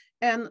it,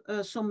 and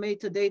some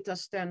metadata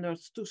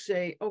standards to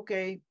say,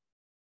 okay,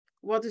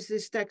 what is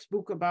this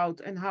textbook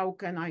about and how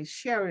can I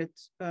share it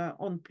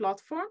on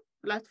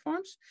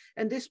platforms?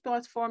 And this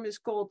platform is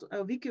called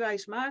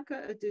Wikiwijs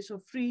Maken. It is a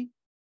free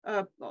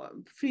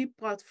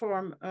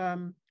platform,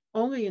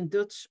 only in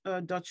Dutch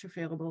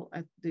available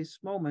at this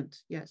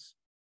moment, yes.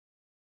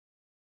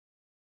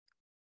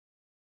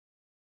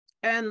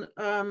 And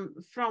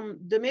from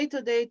the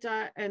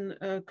metadata and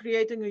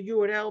creating a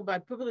URL by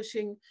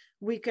publishing,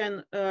 we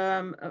can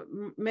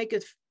make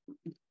it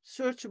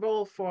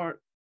searchable for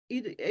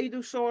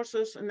edu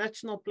sources, a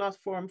national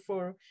platform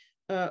for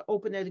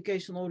open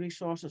educational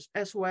resources,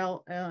 as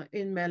well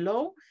in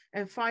Merlot.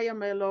 And via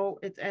Merlot,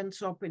 it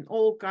ends up in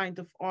all kinds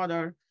of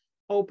other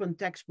open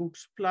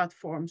textbooks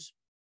platforms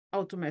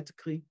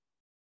automatically.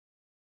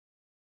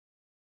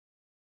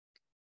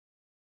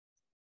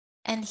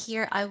 And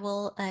here I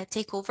will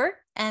take over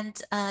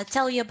and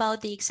tell you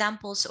about the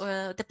examples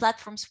or the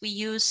platforms we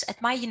use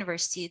at my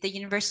university, the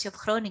University of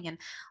Groningen.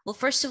 Well,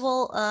 first of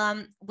all,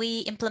 we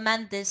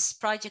implement this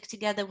project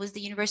together with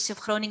the University of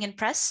Groningen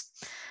Press,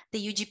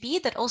 the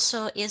UGP, that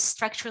also is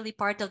structurally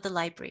part of the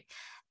library.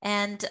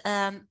 And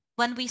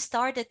when we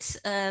started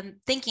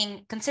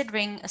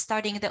considering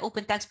starting the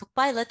open textbook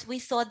pilot, we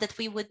thought that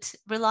we would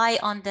rely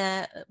on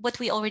what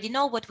we already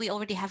know, what we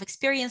already have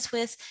experience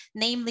with,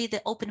 namely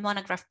the open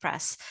monograph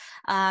press,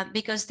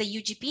 because the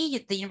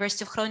UGP, the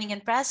University of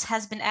Groningen Press,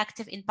 has been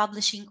active in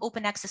publishing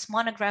open access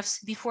monographs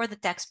before the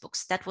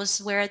textbooks. That was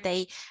where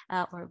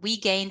we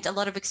gained a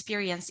lot of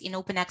experience in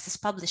open access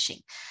publishing.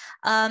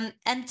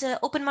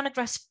 Open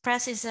Monographs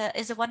Press is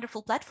a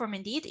wonderful platform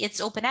indeed.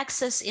 It's open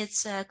access,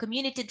 it's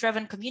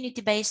community-driven,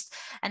 community-based,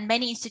 and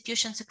many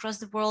institutions across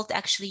the world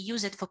actually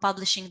use it for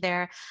publishing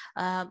their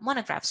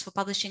monographs, for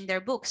publishing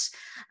their books.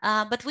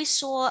 But we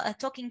saw,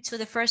 talking to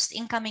the first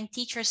incoming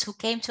teachers who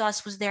came to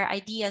us with their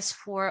ideas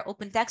for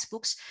open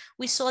textbooks,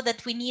 we saw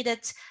that we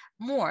needed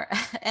more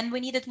and we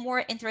needed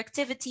more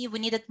interactivity, we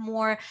needed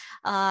more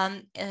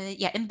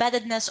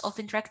embeddedness of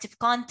interactive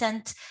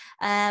content,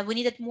 we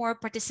needed more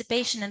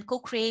participation and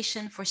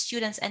co-creation for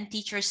students and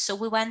teachers. So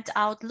we went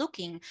out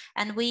looking,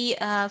 and we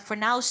for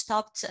now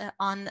stopped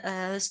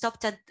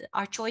at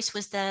our choice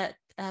with the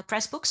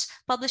Pressbooks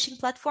publishing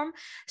platform.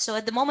 So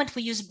at the moment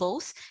we use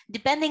both,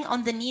 depending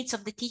on the needs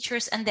of the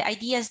teachers and the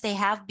ideas they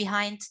have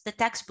behind the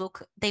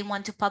textbook they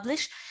want to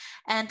publish,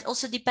 and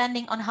also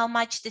depending on how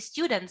much the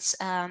students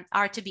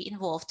are to be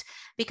involved.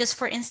 Because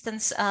for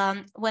instance,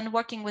 when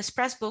working with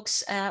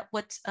Pressbooks,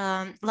 what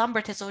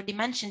Lambert has already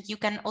mentioned, you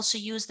can also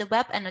use the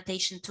web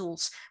annotation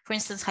tools, for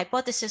instance,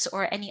 Hypothesis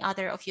or any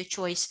other of your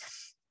choice.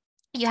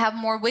 You have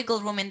more wiggle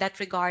room in that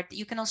regard.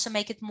 You can also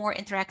make it more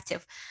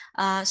interactive.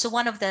 So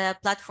one of the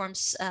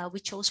platforms we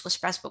chose was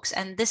Pressbooks,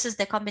 and this is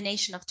the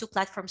combination of two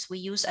platforms we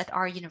use at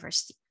our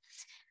university.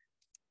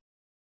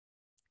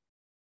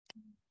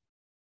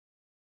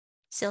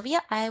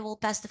 Sylvia, I will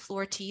pass the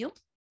floor to you.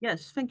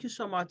 Yes, thank you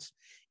so much.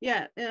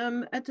 Yeah,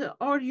 at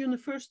our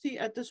university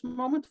at this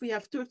moment, we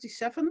have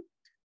 37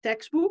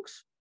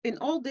 textbooks in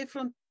all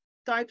different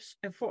types,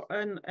 and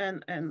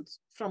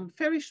from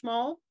very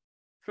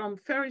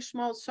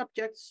small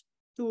subjects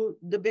to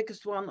the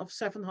biggest one of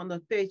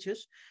 700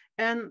 pages.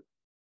 And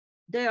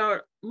they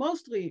are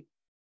mostly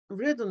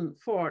written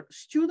for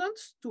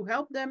students to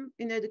help them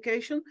in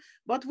education,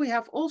 but we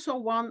have also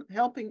one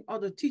helping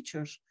other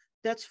teachers.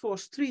 That's for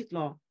street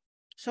law.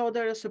 So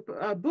there is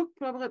a book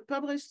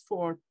published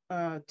for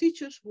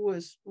teachers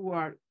who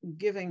are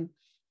giving,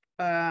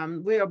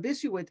 we are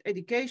busy with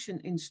education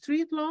in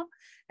street law.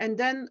 And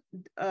then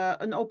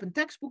an open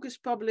textbook is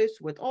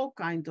published with all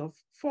kinds of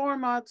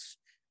formats,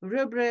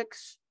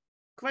 rubrics,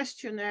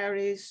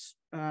 questionnaires,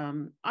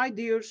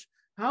 ideas,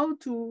 how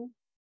to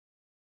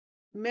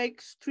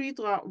make street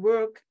law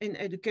work in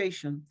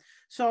education.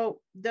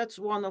 So that's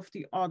one of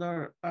the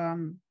other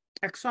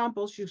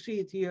examples. You see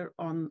it here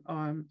on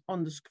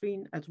the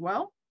screen as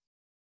well.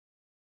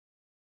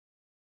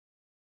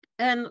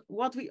 And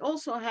what we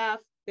also have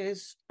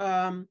is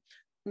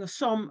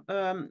some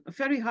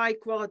very high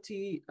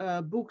quality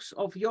books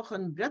of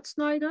Jochen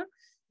Brettsneider.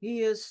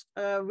 He is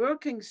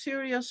working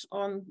serious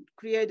on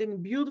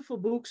creating beautiful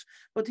books,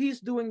 but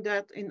he's doing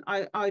that in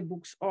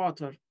iBooks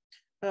Author.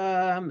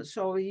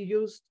 So he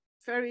used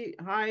very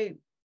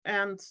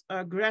high-end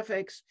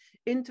graphics,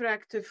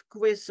 interactive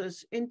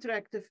quizzes,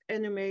 interactive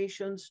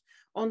animations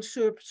on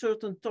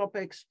certain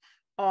topics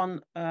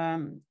on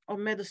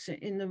medicine,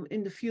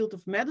 in the field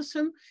of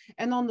medicine.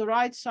 And on the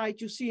right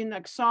side, you see an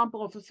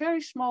example of a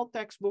very small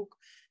textbook.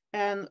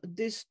 And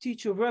this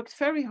teacher worked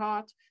very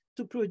hard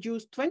to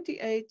produce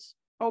 28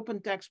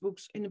 open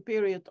textbooks in a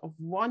period of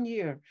 1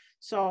 year.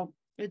 So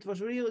it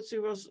was really, she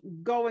was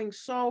going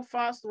so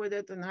fast with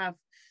it and have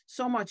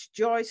so much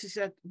joy. She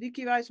said,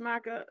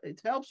 Wikiwijsmaker, it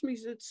helps me,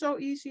 it's so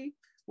easy.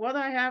 What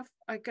I have,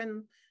 I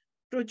can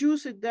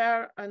produce it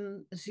there,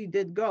 and she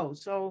did go.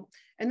 So,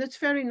 and it's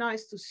very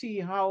nice to see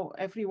how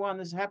everyone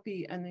is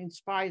happy and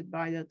inspired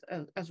by it,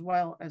 as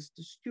well as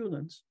the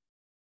students.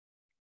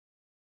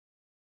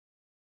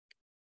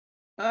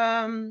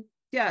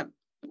 Yeah,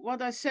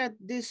 what I said,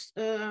 this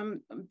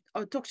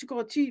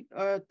toxicology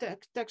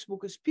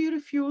textbook is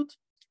peer-reviewed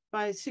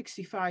by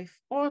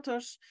 65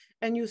 authors,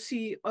 and you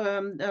see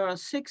there are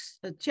 6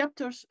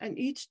 chapters, and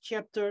each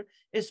chapter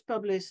is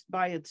published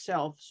by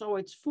itself. So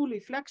it's fully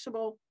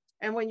flexible,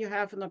 and when you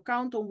have an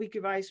account on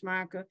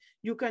Wikiwijsmaker,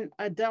 you can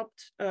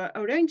adapt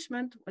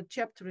arrangement. A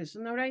chapter is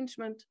an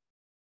arrangement,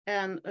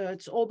 and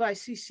it's all by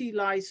CC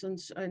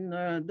license, and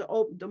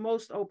the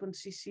most open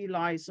CC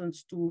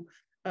license to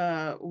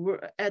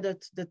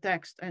edit the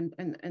text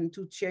and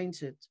to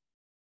change it.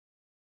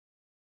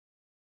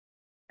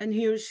 And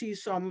here you see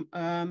some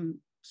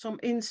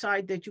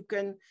insight that you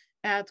can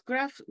add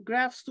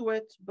graphs to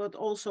it, but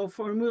also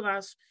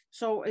formulas.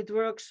 So it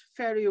works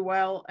very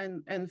well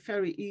and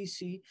very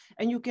easy.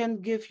 And you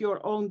can give your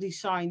own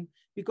design,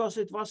 because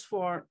it was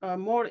for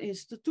more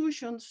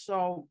institutions.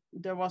 So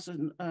there was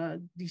a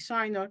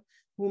designer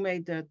who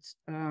made that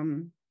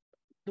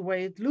the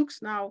way it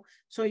looks now.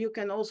 So you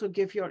can also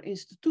give your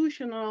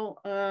institutional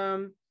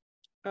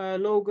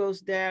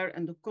logos there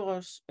and the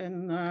colors,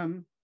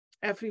 and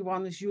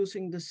everyone is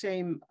using the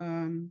same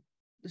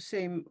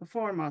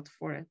format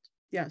for it.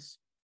 Yes.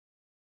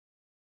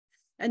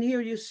 And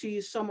here you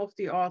see some of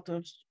the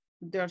authors.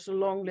 There's a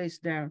long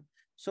list there.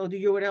 So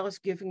the URL is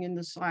given in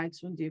the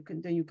slides, and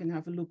then you can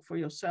have a look for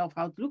yourself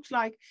how it looks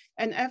like.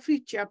 And every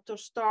chapter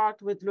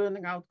starts with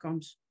learning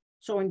outcomes.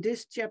 So in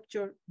this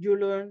chapter, you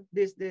learn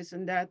this, this,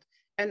 and that.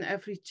 And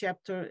every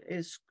chapter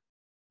is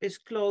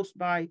closed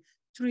by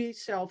 3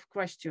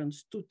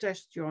 self-questions to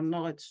test your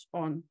knowledge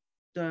on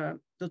the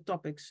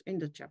topics in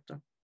the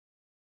chapter.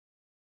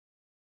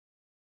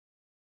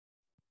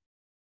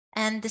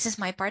 And this is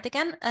my part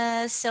again.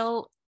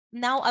 So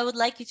now I would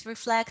like you to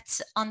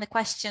reflect on the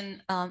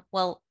question,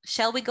 well,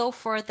 shall we go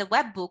for the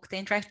webbook, the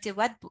interactive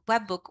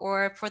webbook,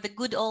 or for the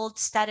good old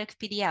static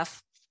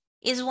PDF?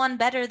 Is one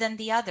better than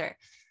the other?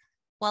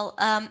 Well,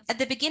 at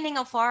the beginning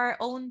of our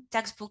own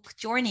textbook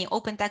journey,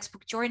 open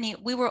textbook journey,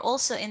 we were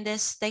also in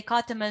this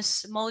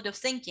dichotomous mode of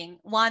thinking,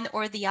 one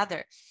or the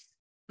other.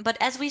 But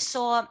as we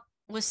saw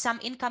with some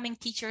incoming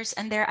teachers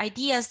and their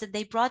ideas that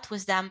they brought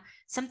with them,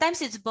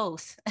 sometimes it's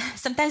both.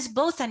 Sometimes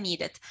both are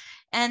needed.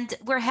 And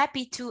we're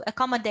happy to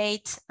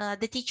accommodate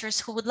the teachers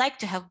who would like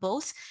to have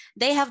both.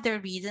 They have their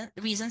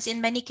reasons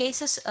in many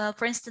cases.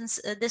 For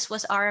instance, this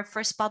was our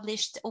first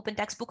published open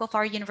textbook of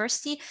our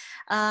university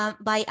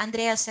by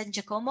Andrea San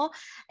Giacomo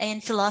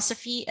in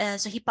philosophy.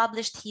 So he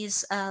published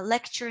his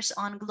lectures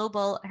on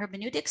global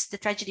hermeneutics, the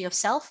tragedy of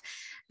self.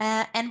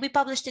 And we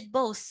published it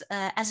both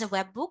as a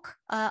web book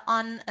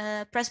on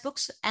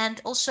Pressbooks,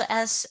 and also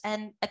as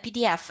a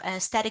PDF,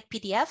 a static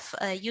PDF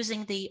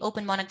using the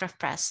Open Monograph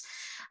Press.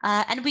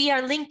 And we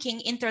are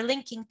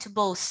interlinking to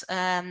both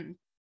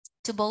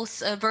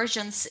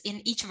versions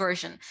in each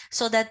version,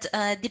 so that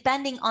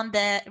depending on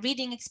the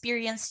reading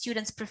experience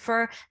students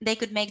prefer, they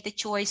could make the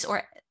choice,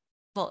 or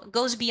well,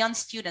 goes beyond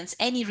students,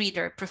 any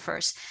reader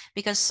prefers,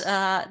 because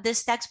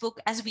this textbook,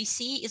 as we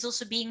see, is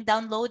also being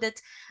downloaded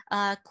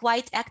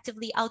quite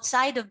actively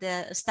outside of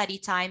the study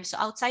time, so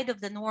outside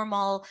of the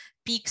normal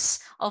peaks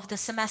of the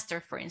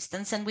semester, for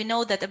instance. And we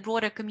know that a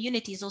broader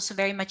community is also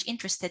very much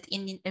interested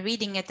in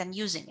reading it and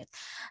using it.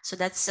 So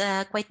that's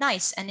quite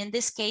nice. And in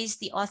this case,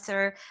 the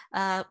author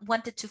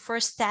wanted to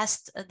first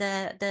test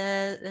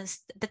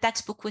the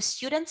textbook with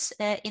students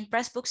in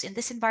Pressbooks in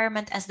this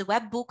environment as the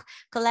web book,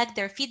 collect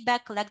their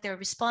feedback, collect their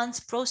response,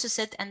 process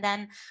it, and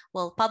then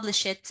we'll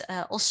publish it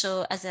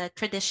also as a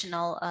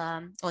traditional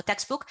or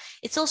textbook.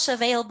 It's also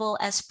available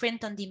as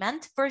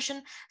print-on-demand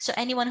version. So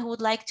anyone who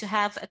would like to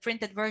have a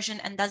printed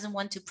version and doesn't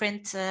want to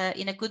print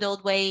in a good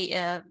old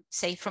way,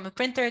 say from a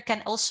printer,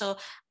 can also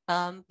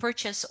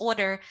purchase,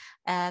 order,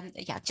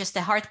 just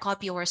a hard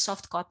copy or a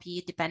soft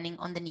copy, depending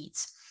on the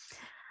needs.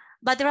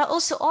 But there are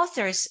also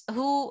authors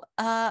who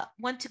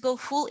want to go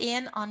full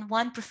in on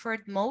one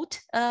preferred mode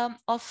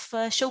of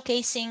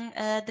showcasing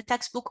the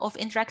textbook, of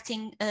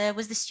interacting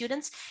with the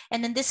students.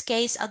 And in this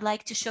case, I'd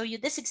like to show you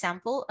this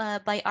example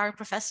by our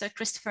professor,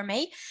 Christopher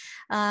May.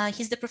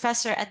 He's the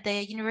professor at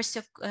the University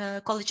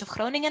of College of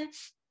Groningen.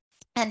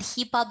 And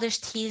he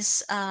published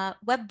his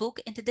web book,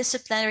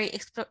 Interdisciplinary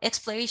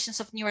Explorations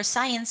of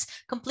Neuroscience,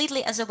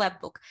 completely as a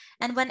web book.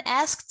 And when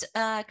asked,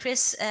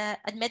 Chris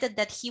admitted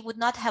that he would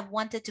not have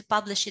wanted to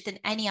publish it in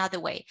any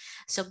other way.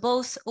 So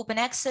both open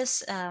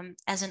access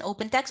as an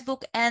open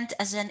textbook and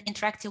as an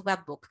interactive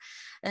web book.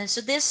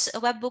 So this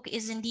web book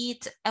is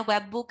indeed a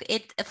web book.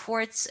 It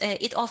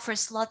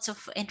offers lots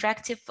of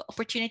interactive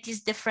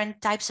opportunities,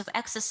 different types of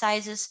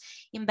exercises,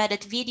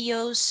 embedded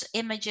videos,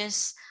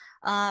 images,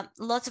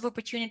 lots of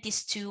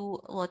opportunities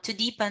to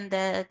deepen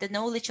the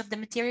knowledge of the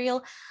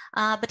material.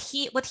 But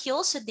what he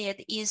also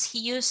did is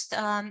he used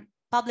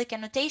public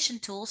annotation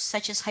tools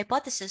such as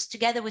Hypothesis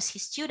together with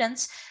his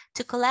students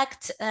to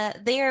collect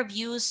their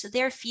views,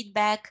 their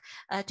feedback,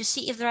 to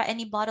see if there are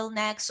any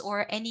bottlenecks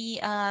or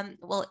any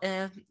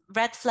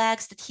red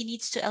flags that he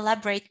needs to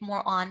elaborate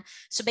more on.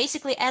 So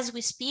basically, as we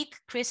speak,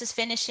 Chris is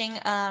finishing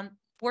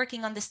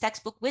working on this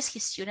textbook with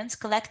his students,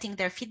 collecting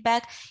their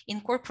feedback,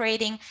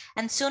 incorporating,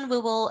 and soon we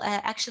will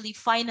actually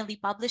finally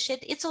publish it.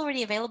 It's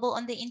already available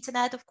on the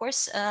internet, of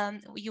course.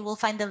 You will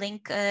find the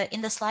link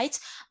in the slides,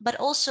 but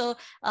also,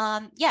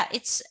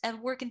 it's a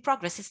work in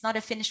progress. It's not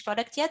a finished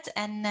product yet.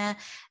 And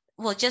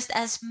well, just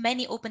as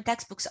many open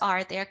textbooks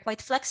are, they are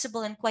quite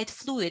flexible and quite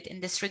fluid in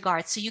this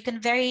regard. So you can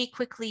very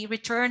quickly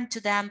return to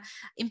them,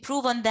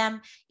 improve on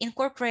them,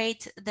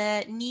 incorporate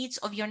the needs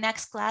of your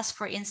next class,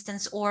 for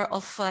instance, or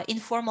of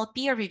informal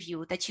peer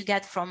review that you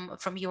get from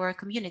your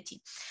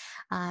community.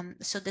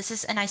 So this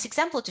is a nice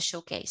example to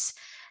showcase.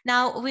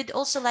 Now, we'd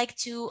also like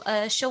to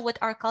show what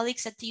our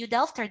colleagues at TU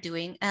Delft are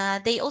doing.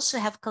 They also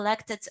have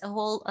collected a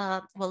whole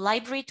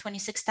library,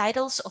 26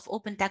 titles of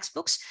open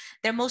textbooks.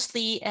 They're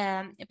mostly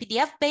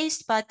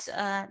PDF-based, but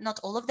not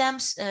all of them.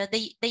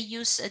 They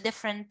use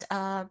different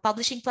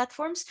publishing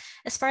platforms.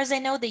 As far as I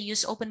know, they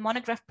use Open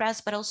Monograph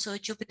Press, but also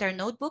Jupyter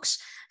Notebooks.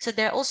 So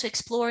they're also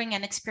exploring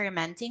and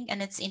experimenting,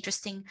 and it's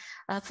interesting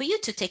for you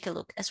to take a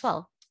look as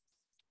well.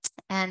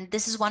 And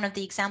this is one of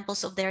the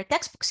examples of their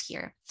textbooks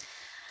here.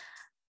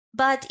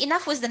 But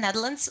enough with the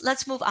Netherlands,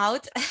 let's move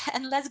out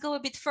and let's go a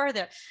bit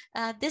further.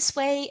 This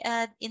way,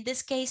 in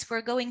this case,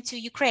 we're going to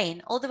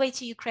Ukraine, all the way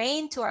to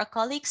Ukraine, to our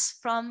colleagues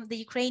from the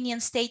Ukrainian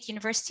State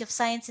University of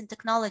Science and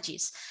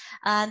Technologies.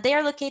 They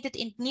are located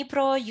in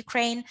Dnipro,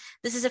 Ukraine.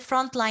 This is a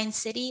frontline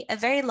city, a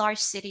very large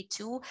city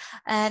too.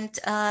 And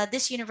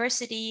this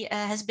university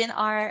has been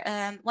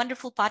our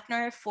wonderful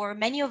partner for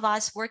many of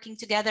us working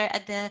together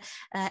at the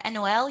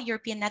ENOEL,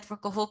 European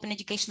Network of Open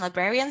Education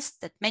Librarians,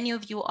 that many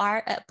of you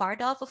are a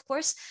part of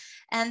course.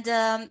 And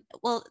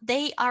well,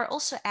 they are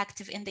also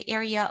active in the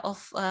area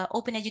of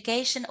open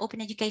education,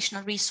 open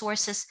educational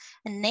resources,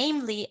 and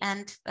namely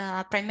and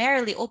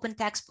primarily open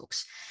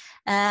textbooks.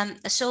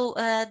 So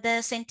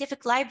the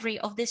scientific library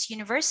of this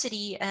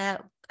university,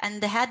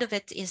 and the head of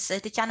it is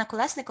Tatiana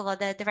Kolesnikova,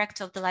 the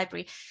director of the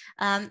library.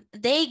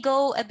 They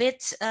go a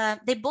bit,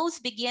 they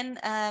both begin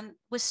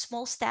with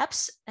small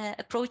steps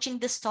approaching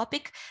this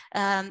topic,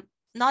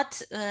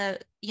 not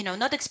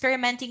not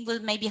experimenting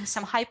with maybe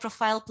some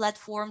high-profile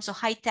platforms or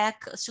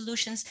high-tech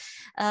solutions.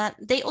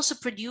 They also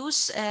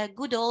produce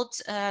good old,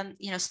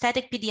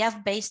 static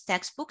PDF-based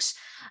textbooks.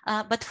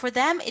 But for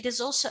them, it is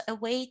also a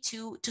way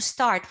to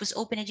start with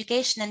open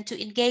education and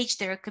to engage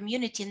their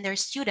community and their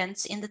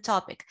students in the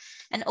topic.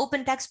 And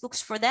open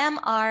textbooks for them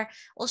are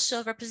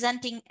also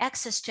representing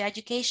access to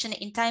education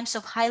in times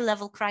of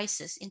high-level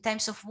crisis, in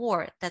times of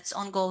war that's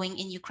ongoing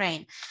in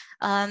Ukraine.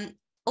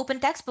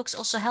 Open textbooks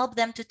also help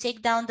them to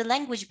take down the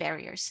language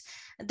barriers.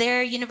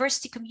 Their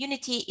university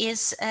community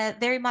is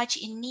very much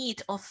in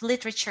need of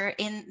literature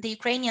in the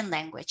Ukrainian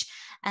language,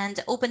 and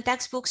open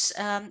textbooks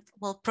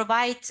will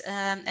provide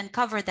and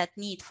cover that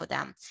need for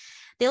them.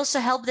 They also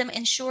help them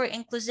ensure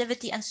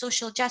inclusivity and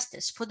social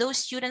justice for those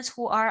students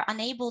who are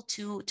unable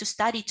to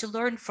study, to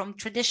learn from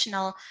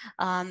traditional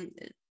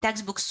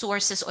textbook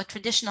sources or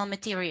traditional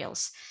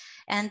materials.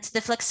 And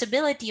the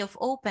flexibility of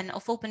open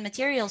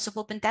materials, of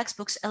open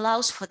textbooks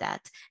allows for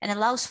that, and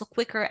allows for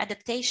quicker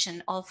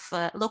adaptation of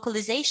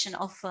localization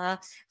of,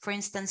 for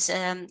instance,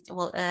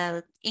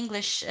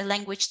 English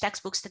language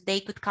textbooks that they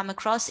could come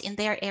across in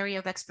their area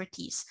of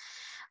expertise.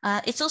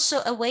 It's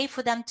also a way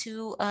for them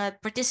to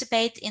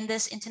participate in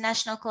this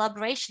international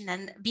collaboration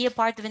and be a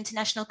part of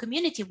international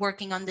community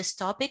working on this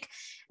topic,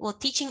 well,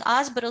 teaching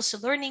us, but also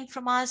learning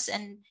from us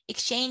and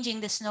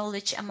exchanging this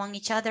knowledge among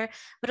each other,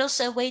 but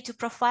also a way to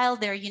profile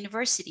their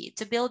university,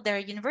 to build their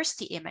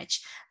university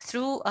image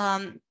through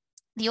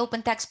the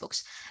open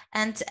textbooks.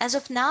 And as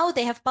of now,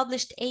 they have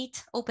published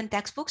 8 open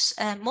textbooks.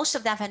 Most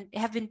of them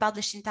have been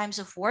published in times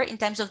of war, in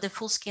times of the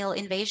full-scale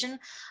invasion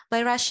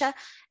by Russia.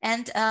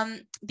 And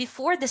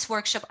before this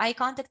workshop, I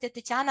contacted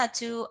Tatiana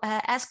to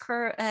ask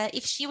her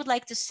if she would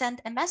like to send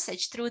a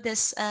message through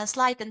this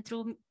slide and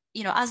through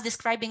us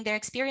describing their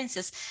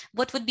experiences.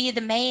 What would be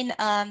the main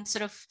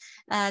sort of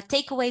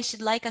takeaway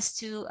she'd like us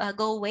to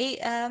go away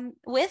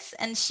with?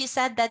 And she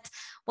said that,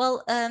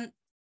 well,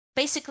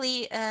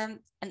 basically,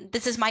 and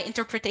this is my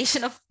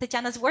interpretation of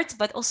Tatiana's words,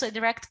 but also a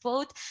direct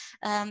quote,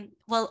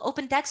 well,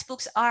 open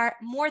textbooks are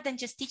more than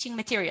just teaching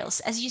materials.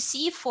 As you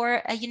see,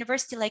 for a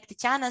university like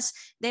Tatiana's,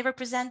 they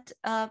represent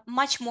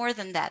much more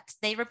than that.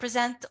 They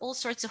represent all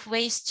sorts of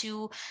ways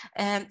to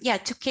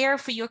care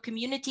for your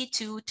community,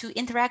 to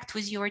interact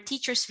with your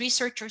teachers,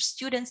 researchers,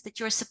 students that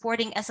you're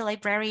supporting as a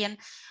librarian.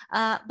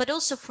 But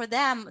also for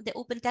them, the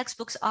open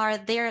textbooks are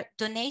their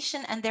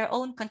donation and their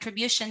own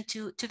contribution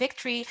to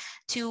victory,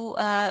 to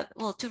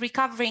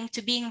recovering,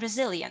 to being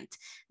resilient.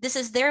 This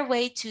is their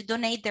way to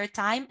donate their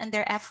time and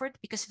their effort,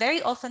 because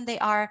very often they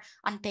are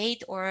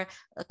unpaid or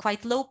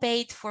quite low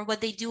paid for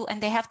what they do,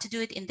 and they have to do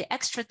it in the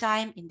extra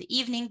time, in the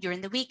evening, during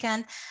the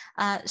weekend.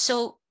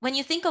 So when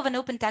you think of an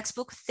open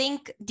textbook,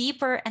 think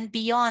deeper and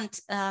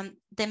beyond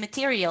the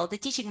material, the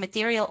teaching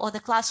material or the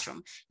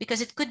classroom, because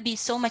it could be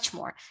so much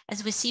more,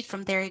 as we see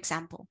from their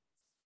example.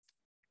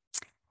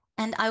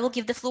 And I will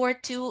give the floor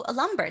to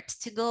Lambert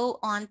to go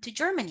on to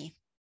Germany.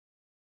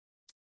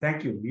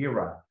 Thank you,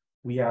 Mira.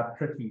 We are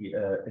pretty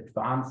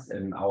advanced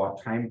in our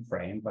time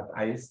frame, but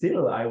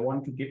I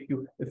want to give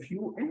you a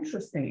few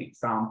interesting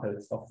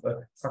examples of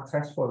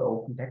successful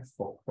open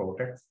textbook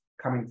projects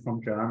coming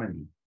from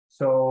Germany.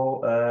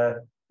 So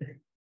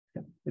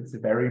it's a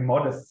very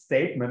modest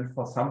statement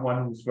for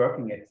someone who's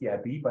working at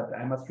TIB, but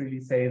I must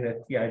really say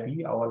that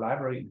TIB, our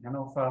library in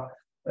Hanover,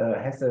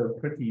 has a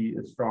pretty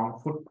strong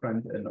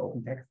footprint in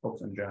open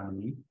textbooks in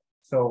Germany.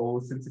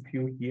 So since a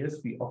few years,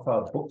 we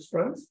offer book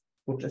sprints,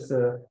 which is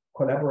a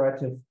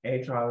collaborative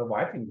agile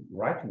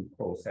writing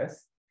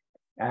process.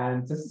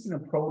 And this is an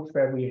approach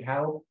where we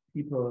help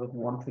people who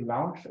want to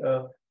launch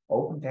an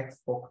open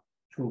textbook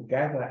to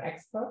gather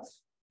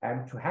experts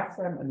and to have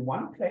them in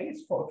one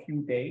place for a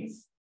few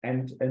days.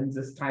 And in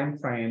this time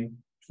frame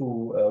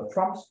to,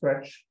 from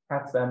scratch,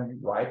 have them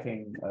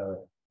writing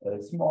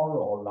a small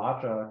or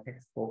larger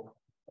textbook,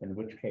 in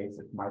which case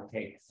it might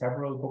take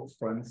several book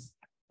sprints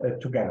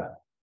together.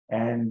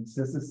 And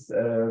this is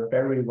a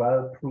very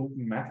well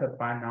proven method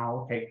by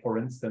now. Take, for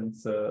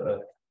instance,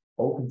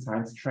 Open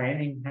Science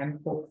Training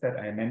Handbook that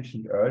I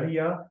mentioned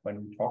earlier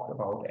when we talked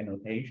about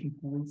annotation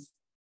tools.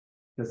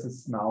 This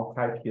is now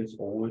 5 years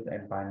old,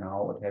 and by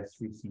now it has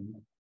received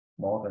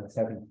more than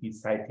 70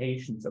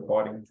 citations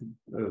according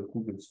to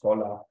Google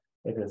Scholar.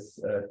 It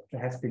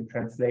has been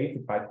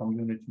translated by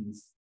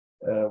communities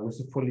with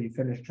a fully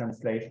finished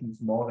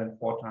translations more than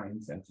 4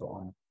 times and so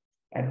on.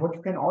 And what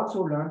you can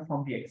also learn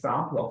from the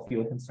example of the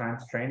Open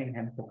Science Training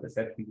Handbook is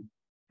that we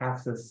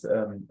have this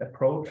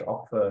approach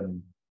of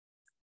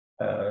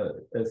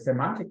a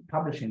semantic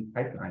publishing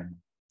pipeline.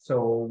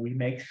 So we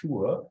make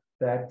sure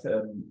that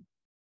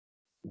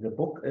the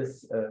book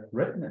is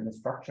written in a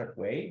structured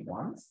way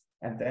once,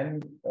 and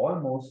then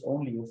almost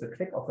only with a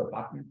click of a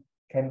button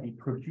can be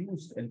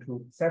produced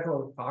into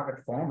several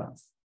target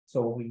formats.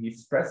 So we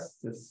stress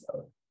this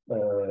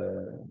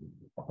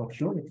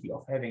opportunity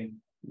of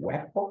having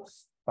web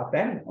books, but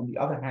then on the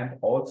other hand,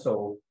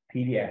 also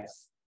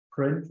PDFs,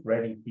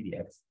 print-ready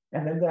PDFs.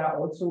 And then there are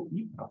also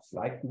EPUBs,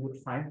 like you would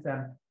find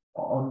them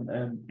on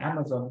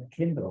Amazon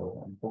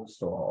Kindle and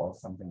bookstore or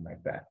something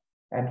like that.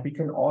 And we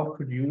can all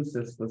produce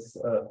this with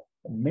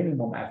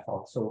minimum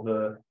effort. So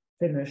the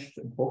finished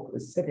book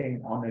is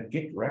sitting on a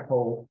Git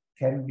repo,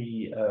 can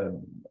be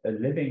a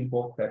living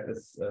book that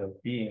is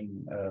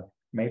being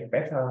made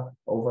better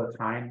over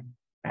time.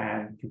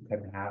 And you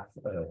can have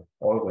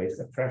always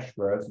a fresh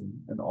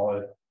version in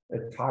all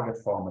target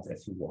formats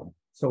as you want.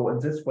 So in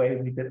this way,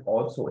 we did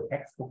also a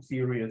textbook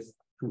series.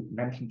 To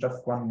mention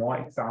just one more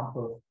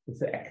example, with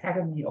the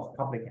Academy of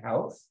Public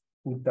Health,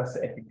 who does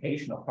the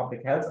education of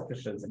public health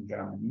officials in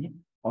Germany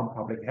on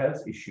public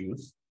health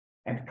issues.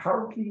 And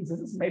currently,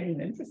 this is maybe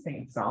an interesting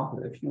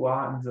example. If you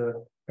are in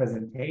the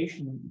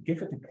presentation,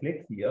 give it a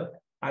click here.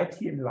 IT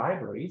in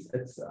Libraries,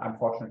 it's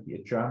unfortunately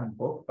a German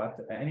book, but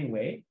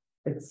anyway,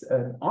 it's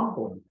an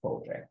ongoing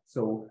project.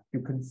 So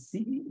you can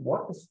see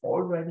what is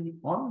already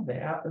on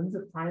there in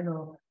the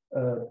final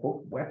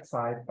book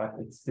website, but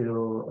it's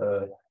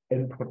still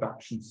in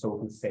production, so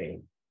to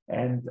say.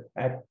 And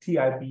at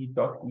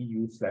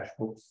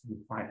tib.eu/books, you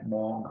find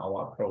more on our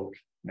approach,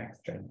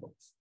 Next Gen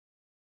Books.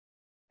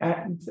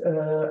 And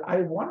I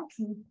want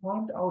to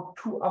point out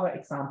two other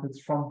examples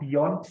from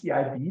beyond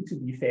TIB, to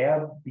be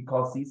fair,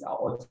 because these are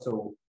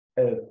also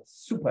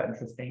super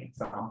interesting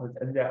examples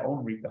in their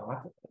own regard,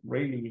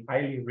 really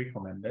highly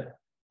recommended.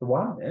 The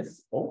one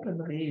is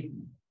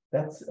OpenRevi.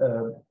 That's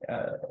a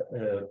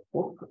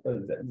book,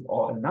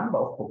 or a number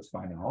of books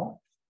by now,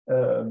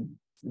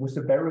 with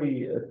a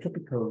very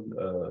typical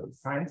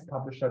science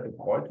publisher, De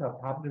Gruyter,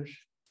 published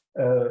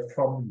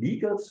from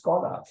legal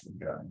scholars in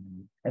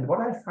Germany. And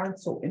what I find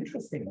so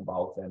interesting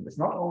about them is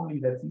not only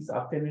that these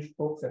are finished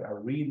books that are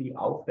really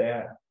out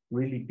there,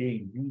 really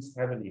being used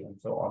heavily and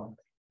so on,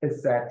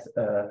 is that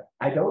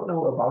I don't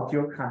know about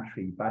your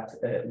country, but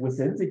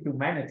within the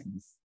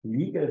humanities,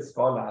 legal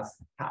scholars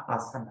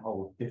are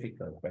somehow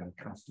difficult when it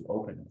comes to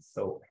openness.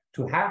 So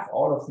to have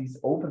all of these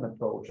open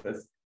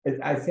approaches,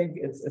 I think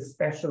it's a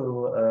special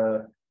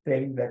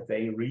thing that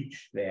they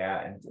reach there,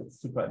 and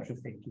it's super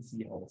interesting to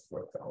see how this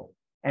works out.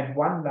 And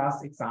one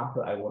last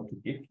example I want to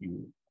give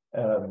you.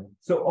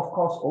 So of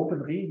course,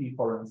 OpenRevi,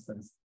 for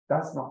instance,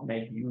 does not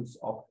make use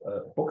of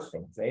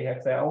bookstores. They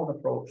have their own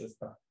approaches,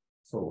 but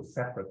so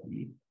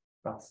separately,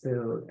 but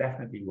still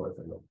definitely worth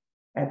a look.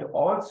 And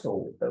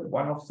also,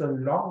 one of the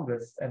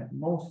longest and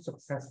most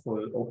successful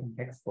open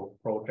textbook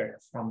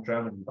projects from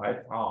Germany by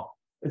far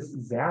is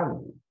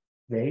Zerlo.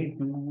 They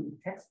do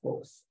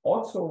textbooks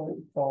also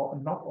for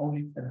not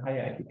only in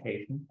higher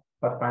education,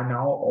 but by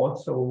now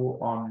also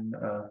on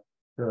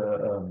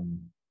the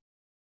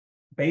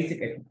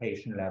basic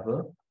education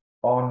level,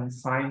 on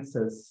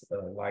sciences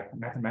like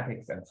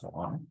mathematics and so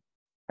on.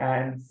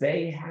 And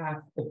they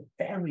have a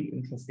very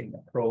interesting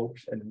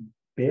approach in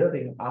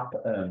building up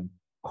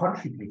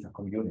contributor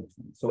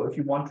community. So if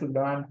you want to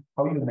learn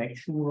how you make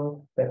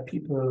sure that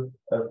people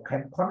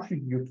can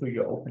contribute to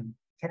your open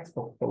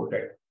textbook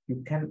project,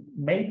 you can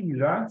maybe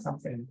learn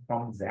something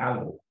from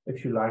Zerlo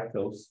if you like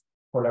those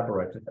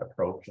collaborative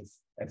approaches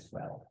as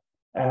well.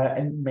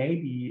 And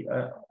maybe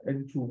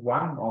into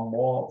one or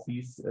more of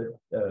these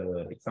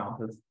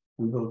examples,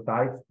 we will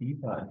dive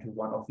deeper into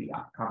one of the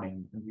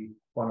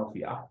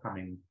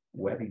upcoming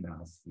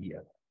webinars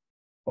here.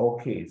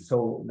 Okay,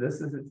 so this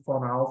is it for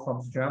now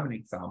from German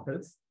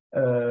examples,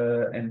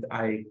 and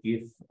I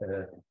give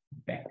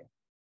back.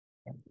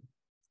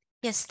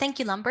 Yes, thank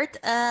you, Lambert.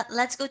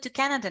 Let's go to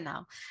Canada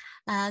now.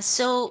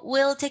 So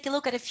we'll take a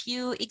look at a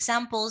few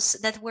examples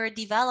that were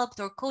developed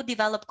or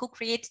co-developed,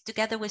 co-created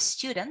together with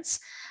students.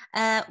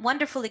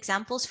 Wonderful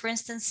examples. For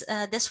instance,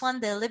 this one,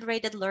 the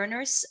Liberated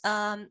Learners.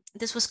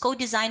 This was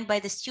co-designed by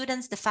the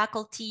students, the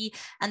faculty,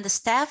 and the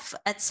staff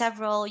at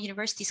several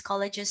universities,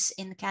 colleges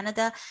in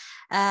Canada.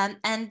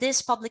 And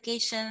this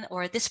publication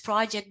or this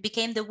project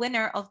became the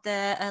winner of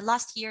the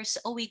last year's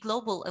OE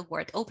Global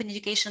Award, Open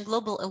Education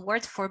Global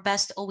Award for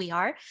Best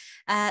OER.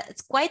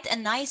 It's quite a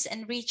nice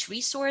and rich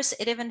resource.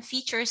 It even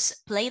features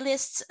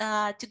playlists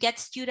to get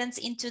students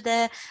into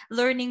the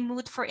learning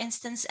mood, for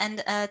instance,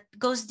 and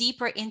goes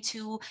deeper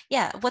into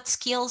what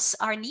skills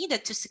are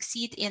needed to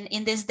succeed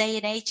in this day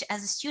and age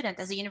as a student,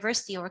 as a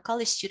university or a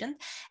college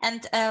student.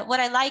 And what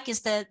I like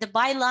is the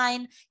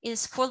byline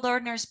is for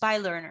learners by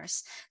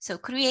learners. So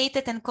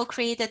created and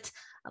co-created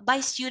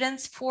by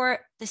students for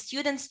the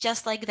students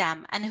just like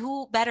them, and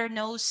who better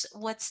knows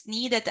what's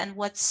needed and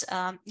what's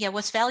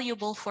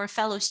valuable for a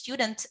fellow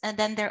student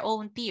than their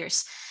own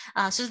peers.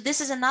 So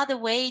this is another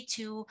way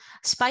to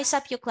spice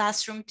up your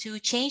classroom, to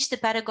change the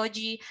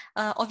pedagogy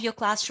of your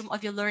classroom,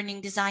 of your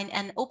learning design,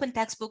 and open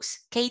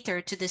textbooks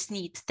cater to this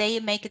need. They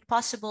make it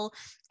possible,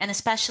 and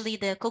especially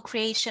the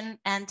co-creation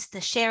and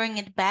the sharing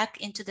it back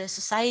into the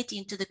society,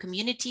 into the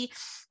community.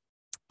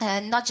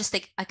 Not just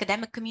the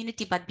academic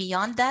community, but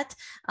beyond that,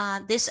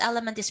 this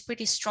element is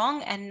pretty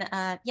strong. And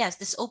yes,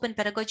 this open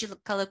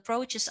pedagogical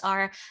approaches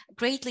are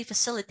greatly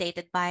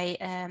facilitated by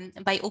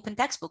open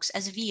textbooks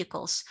as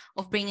vehicles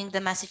of bringing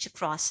the message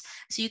across.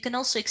 So you can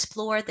also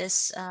explore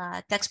this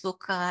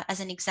textbook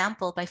as an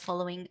example by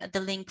following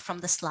the link from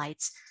the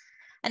slides.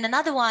 And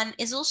another one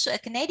is also a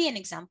Canadian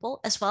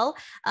example as well,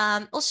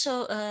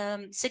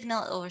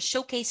 signal or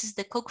showcases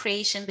the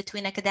co-creation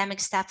between academic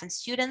staff and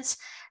students.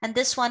 And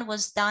this one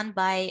was done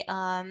by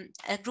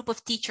a group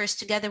of teachers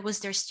together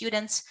with their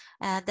students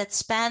that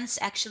spans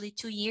actually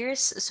 2 years.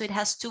 So it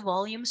has 2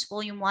 volumes,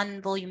 volume 1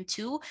 and volume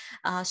 2.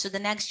 So the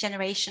next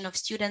generation of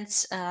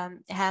students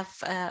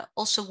have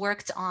also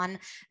worked on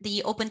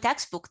the open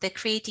textbook, the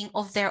creating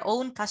of their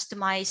own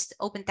customized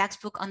open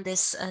textbook on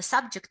this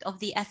subject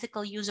of the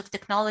ethical use of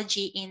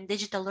technology in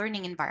digital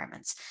learning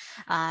environments.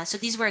 So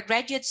these were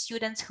graduate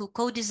students who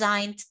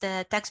co-designed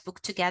the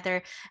textbook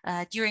together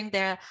during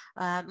their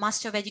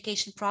Master of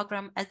Education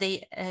program at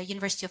the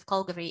University of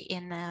Calgary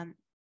in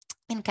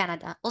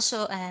Canada.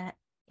 Also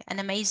an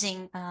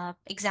amazing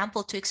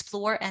example to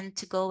explore and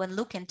to go and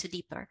look into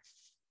deeper.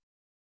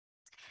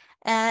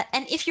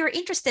 And if you're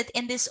interested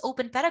in this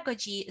open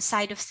pedagogy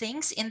side of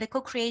things, in the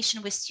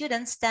co-creation with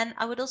students, then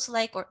I would also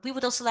like, or we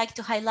would also like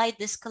to highlight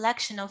this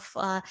collection of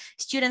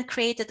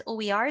student-created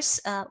OERs.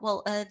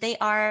 They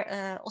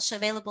are also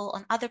available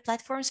on other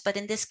platforms, but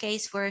in this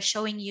case, we're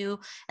showing you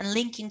and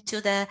linking to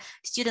the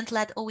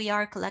student-led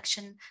OER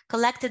collection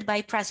collected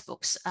by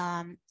Pressbooks.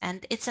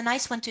 And it's a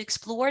nice one to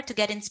explore, to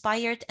get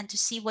inspired, and to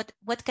see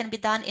what can be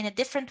done in a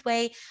different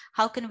way.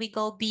 How can we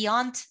go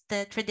beyond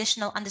the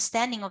traditional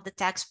understanding of the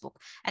textbook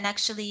and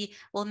actually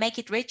will make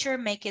it richer,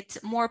 make it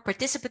more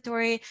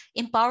participatory,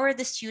 empower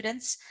the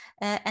students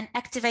and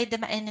activate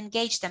them and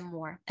engage them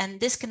more. And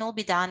this can all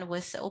be done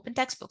with open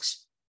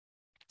textbooks.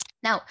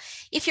 Now,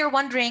 if you're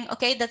wondering,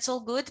 okay, that's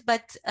all good,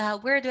 but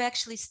where do I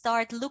actually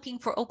start looking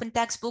for open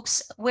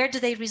textbooks? Where do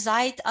they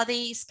reside? Are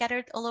they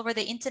scattered all over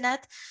the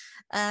internet?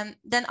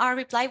 Then our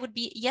reply would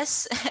be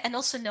yes and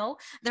also no.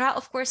 There are,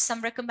 of course,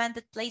 some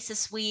recommended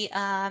places we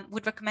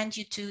would recommend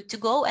you to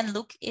go and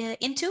look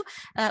into,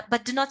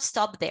 but do not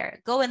stop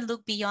there. Go and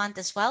look beyond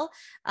as well.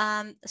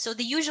 So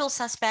the usual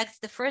suspects,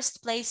 the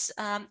first place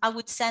I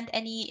would send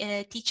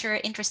any teacher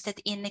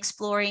interested in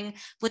exploring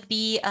would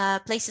be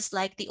places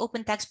like the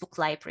Open Textbook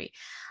Library.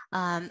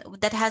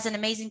 That has an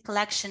amazing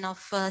collection of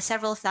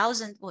several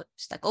thousand,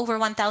 like over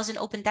 1,000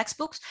 open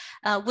textbooks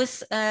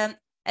with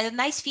a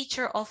nice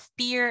feature of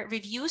peer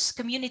reviews,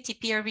 community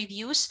peer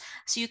reviews.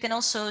 So you can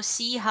also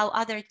see how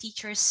other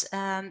teachers,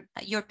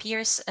 your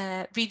peers,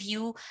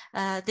 review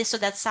this or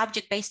that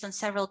subject based on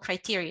several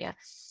criteria.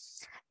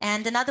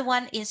 And another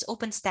one is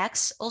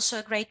OpenStax, also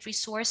a great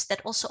resource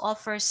that also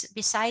offers,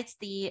 besides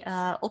the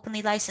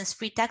openly licensed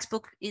free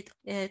textbooks,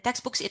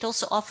 it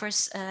also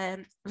offers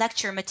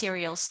lecture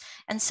materials,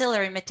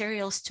 ancillary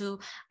materials to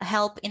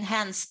help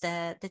enhance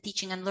the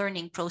teaching and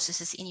learning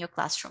processes in your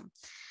classroom.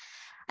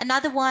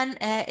 Another one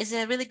is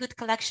a really good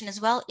collection as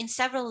well in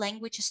several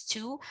languages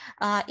too,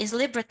 is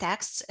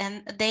LibreTexts,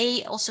 and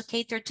they also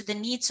cater to the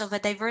needs of a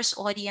diverse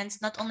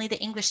audience, not only the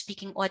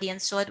English-speaking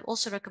audience. So I'd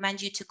also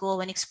recommend you to go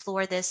and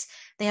explore this.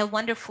 They have a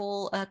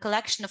wonderful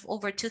collection of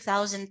over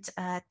 2,000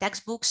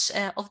 textbooks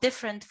of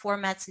different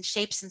formats and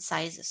shapes and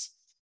sizes.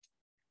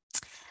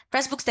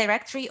 Pressbooks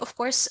directory, of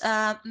course,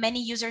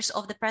 many users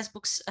of the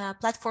Pressbooks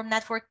platform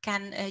network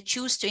can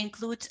choose to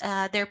include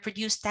their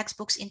produced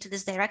textbooks into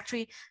this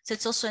directory. So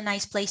it's also a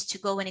nice place to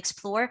go and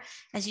explore.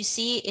 As you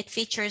see, it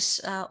features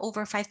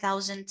over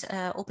 5,000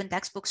 open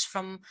textbooks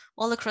from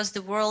all across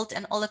the world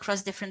and all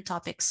across different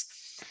topics.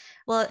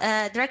 Well,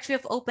 Directory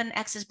of Open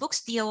Access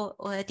Books,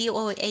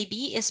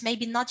 DOAB, is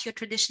maybe not your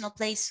traditional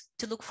place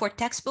to look for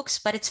textbooks,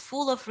 but it's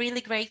full of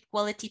really great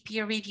quality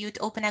peer-reviewed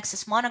open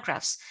access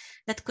monographs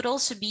that could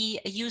also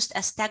be used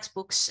as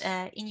textbooks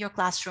in your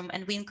classroom,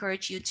 and we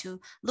encourage you to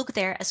look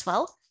there as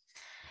well.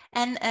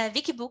 And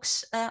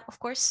Wikibooks, of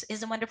course,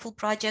 is a wonderful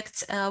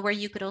project where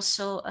you could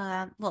also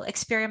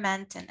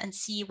experiment and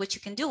see what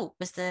you can do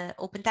with the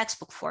open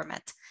textbook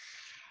format.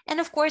 And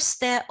of course,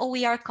 the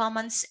OER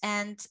Commons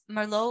and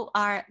Merlot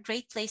are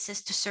great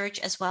places to search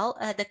as well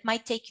that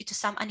might take you to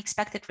some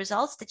unexpected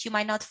results that you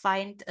might not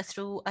find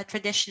through a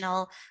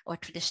traditional,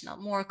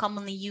 more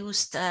commonly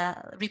used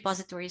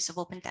repositories of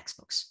open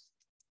textbooks.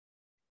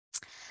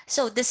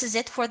 So this is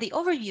it for the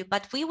overview,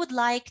 but we would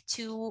like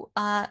to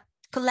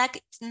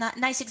collect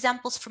nice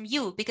examples from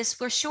you, because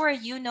we're sure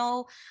you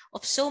know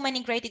of so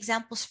many great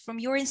examples from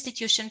your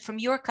institution, from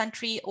your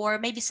country, or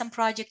maybe some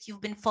project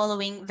you've been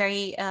following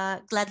very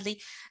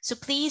gladly. So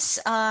please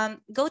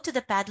go to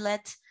the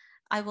Padlet.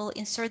 I will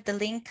insert the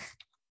link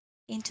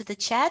into the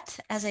chat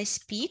as I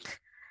speak.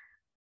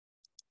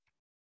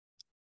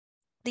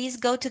 Please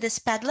go to this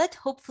Padlet.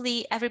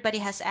 Hopefully everybody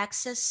has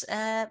access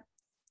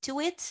to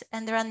it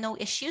and there are no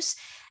issues.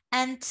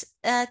 And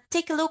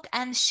take a look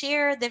and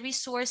share the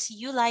resource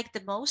you like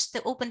the most,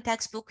 the open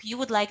textbook you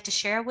would like to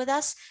share with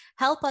us.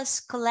 Help us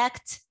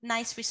collect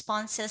nice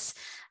responses,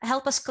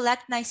 help us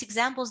collect nice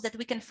examples that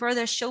we can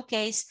further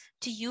showcase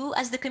to you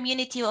as the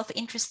community of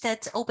interested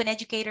open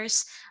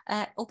educators,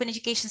 open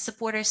education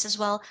supporters as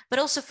well, but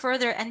also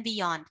further and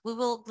beyond. We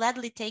will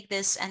gladly take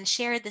this and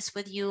share this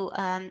with you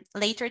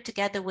later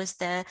together with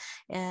the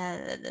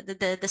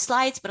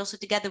slides, but also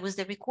together with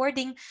the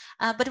recording.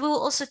 But we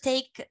will also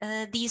take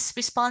these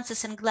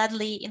responses and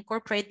gladly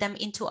incorporate them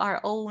into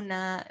our own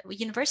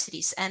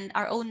universities and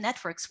our own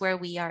networks where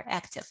we are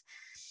active.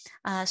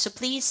 So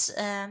please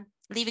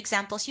leave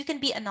examples. You can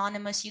be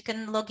anonymous, you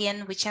can log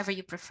in, whichever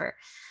you prefer.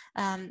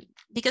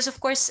 Because of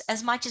course,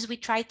 as much as we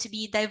try to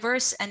be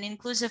diverse and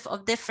inclusive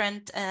of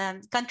different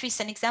countries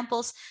and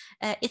examples,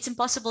 it's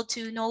impossible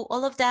to know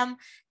all of them.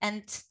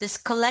 And this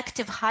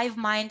collective hive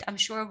mind, I'm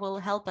sure, will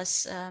help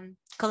us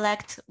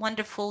collect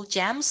wonderful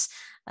gems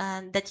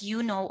that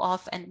you know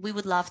of and we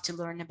would love to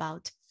learn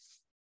about.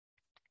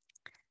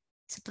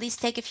 So please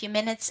take a few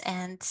minutes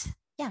and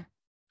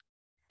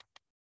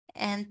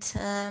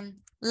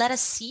let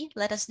us see,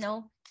 let us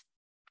know.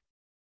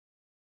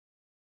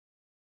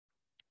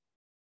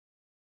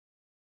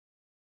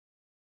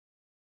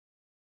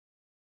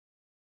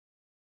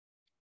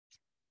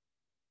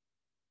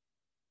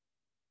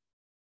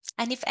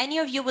 And if any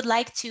of you would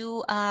like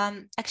to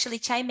actually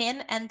chime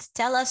in and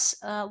tell us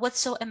what's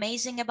so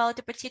amazing about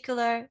a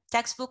particular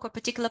textbook or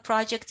particular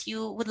project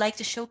you would like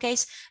to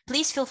showcase,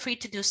 please feel free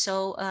to do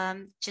so.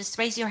 Just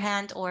raise your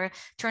hand or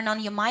turn on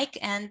your mic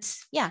and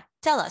yeah,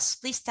 tell us,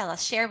 please tell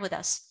us, share with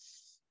us.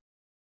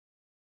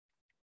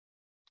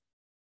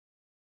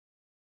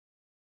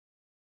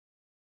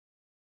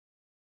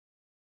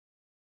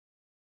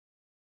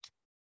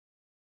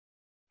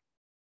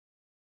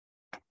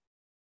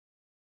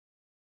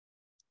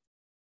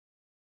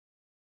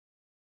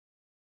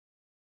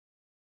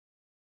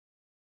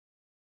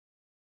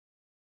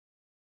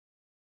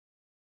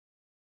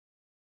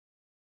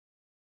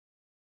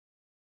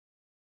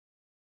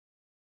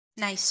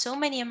 Nice, so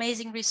many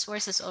amazing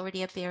resources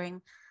already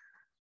appearing.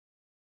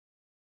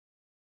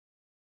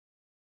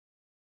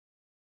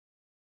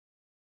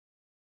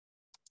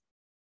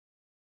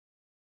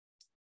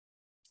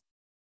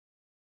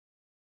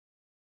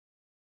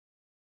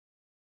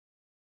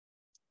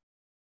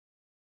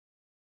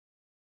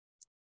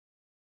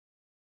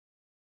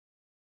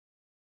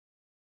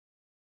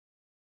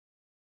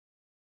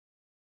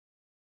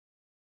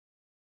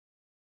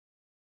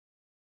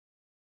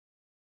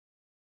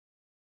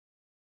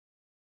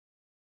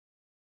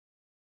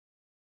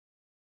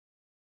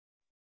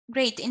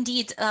 Great,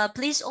 indeed.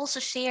 Please also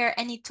share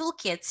any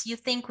toolkits you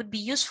think would be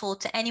useful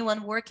to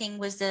anyone working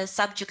with the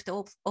subject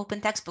of open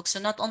textbooks.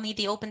 So not only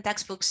the open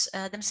textbooks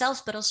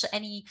themselves, but also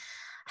any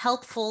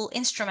helpful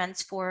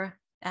instruments for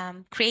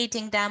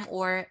creating them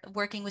or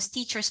working with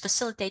teachers,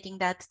 facilitating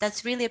that.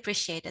 That's really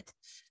appreciated.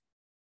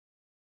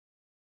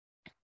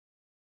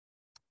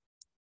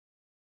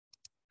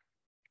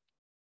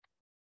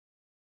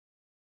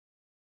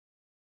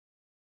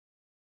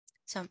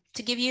 So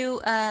to give you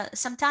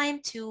some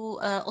time to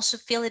also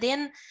fill it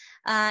in,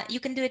 you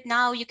can do it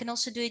now. You can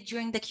also do it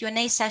during the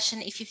Q&A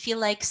session if you feel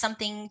like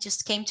something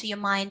just came to your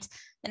mind.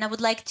 And I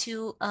would like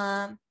to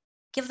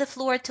give the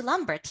floor to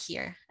Lambert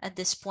here at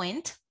this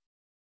point.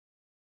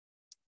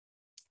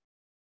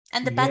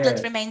 And the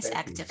Padlet remains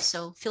active,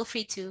 so feel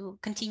free to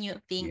continue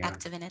being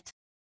active in it.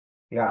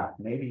 Yeah,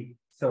 maybe.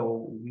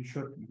 So we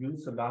should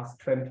use the last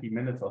 20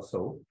 minutes or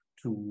so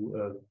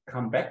to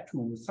come back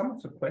to some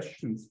of the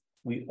questions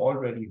we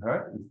already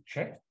heard in the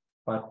chat,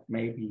 but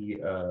maybe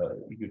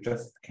you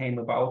just came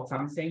about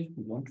something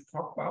you want to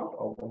talk about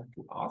or want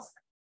to ask.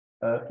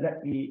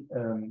 Let me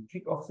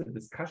kick off the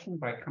discussion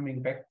by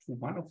coming back to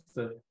one of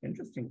the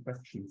interesting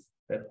questions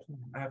that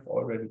have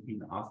already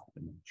been asked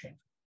in the chat.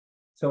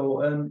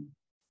 So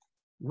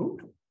Ruth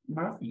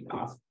Murphy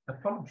asked,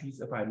 apologies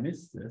if I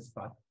missed this,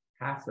 but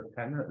has the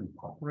panel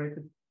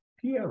incorporated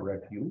peer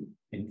review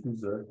into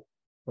the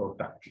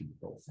production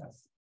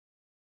process?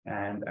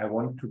 And I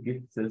want to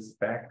give this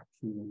back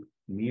to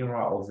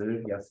Mira or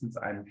Sylvia, since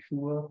I'm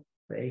sure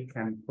they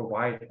can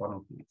provide one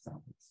of the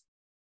examples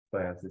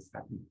where this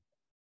happened.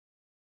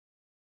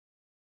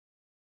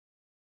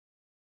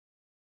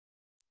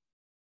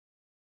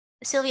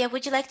 Sylvia,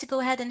 would you like to go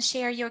ahead and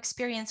share your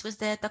experience with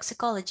the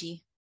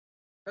toxicology?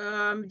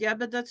 Yeah,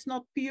 but that's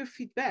not peer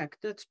feedback.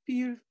 That's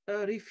peer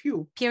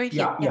review. Peer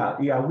review. Yeah.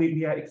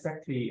 We are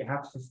exactly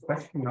have this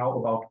question now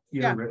about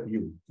peer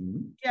review.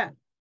 Mm-hmm. Yeah.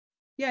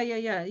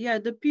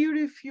 The peer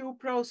review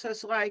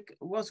process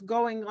was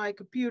going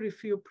like a peer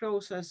review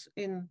process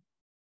in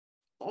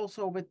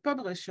also with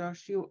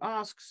publishers. You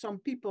ask some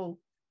people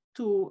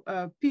to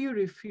peer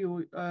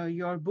review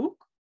your book,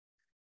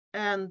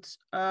 and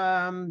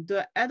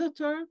the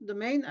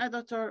main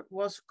editor,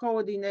 was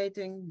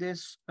coordinating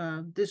this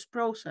this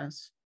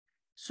process.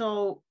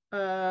 So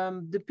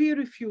the peer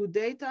review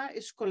data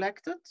is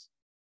collected,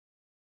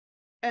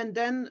 and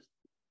then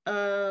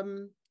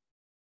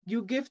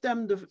you give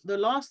them the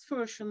last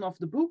version of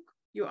the book,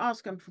 you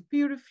ask them for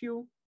peer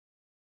review,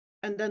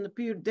 and then the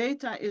peer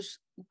data is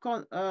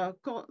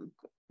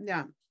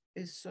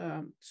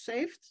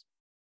saved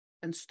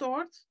and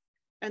stored,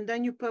 and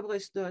then you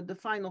publish the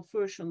final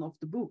version of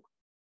the book.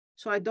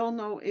 So I don't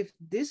know if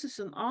this is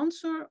an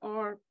answer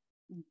or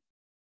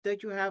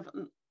that you have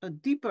a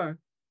deeper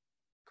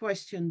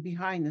question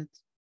behind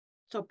it.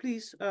 So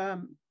please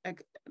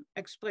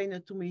explain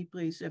it to me,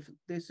 please, if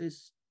this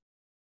is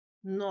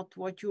not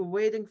what you're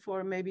waiting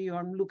for. Maybe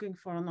you're looking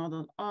for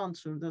another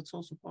answer. That's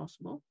also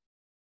possible.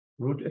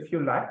 Ruth, if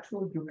you like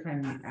to, you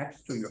can add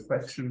to your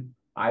question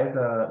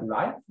either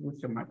live with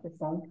your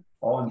microphone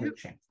or in the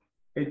chat.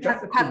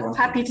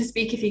 Happy to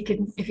speak if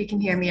you can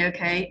hear me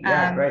okay.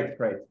 Yeah,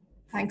 great.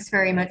 Thanks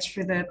very much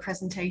for the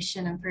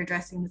presentation and for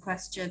addressing the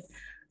question.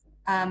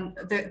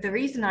 The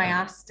reason I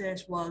asked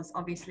it was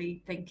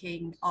obviously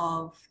thinking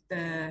of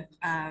the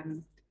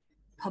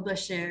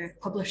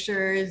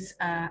publishers'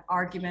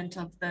 argument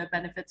of the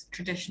benefits of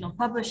traditional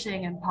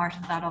publishing, and part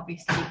of that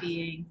obviously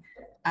being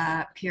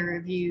peer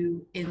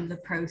review in the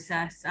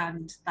process,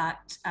 and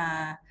that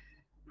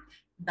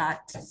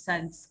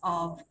sense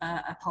of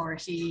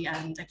authority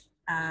and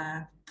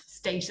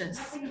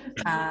status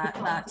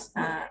that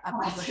a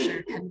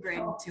publisher can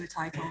bring to a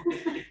title.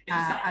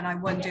 And I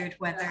wondered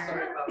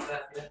whether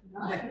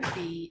with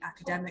the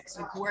academics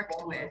you've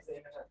worked with,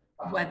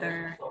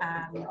 whether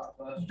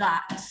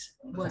that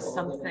was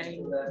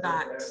something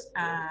that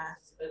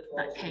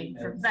that came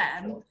from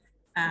them,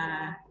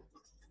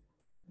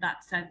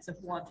 that sense of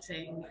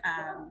wanting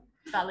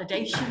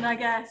validation, I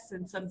guess,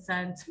 in some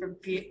sense from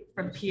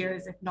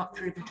peers, if not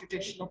through the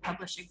traditional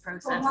publishing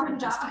process, and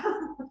just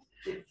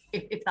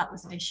if that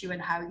was an issue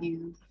and how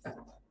you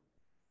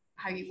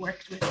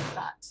worked with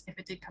that, if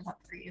it did come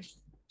up for you.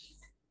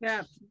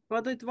 Yeah,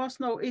 but it was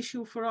no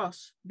issue for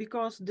us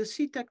because the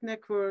CTEC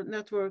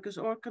network is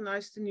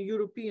organized in a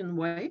European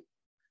way.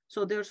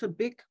 So there's a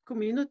big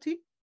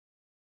community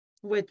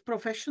with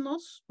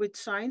professionals, with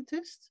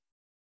scientists,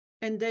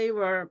 and they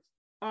were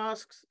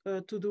asked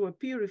to do a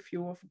peer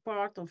review of a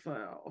part of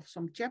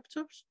some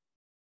chapters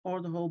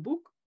or the whole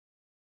book.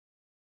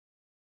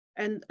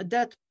 And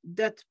that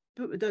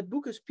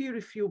book is peer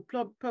review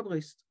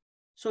published.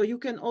 So you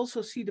can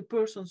also see the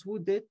persons who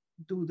did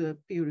do the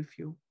peer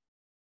review.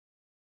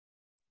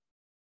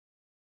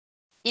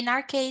 In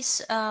our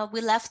case, we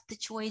left the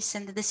choice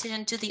and the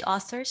decision to the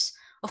authors.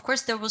 Of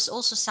course, there was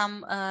also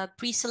some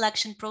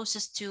pre-selection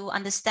process to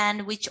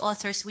understand which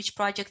authors, which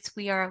projects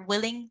we are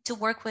willing to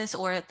work with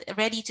or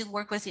ready to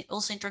work with,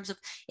 also in terms of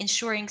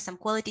ensuring some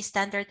quality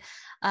standard.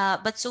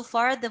 But so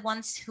far, the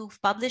ones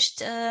who've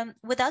published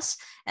with us,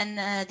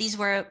 and these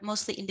were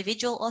mostly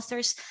individual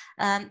authors,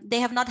 they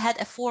have not had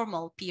a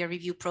formal peer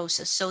review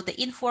process. So the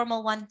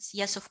informal ones,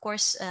 yes, of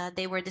course,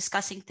 they were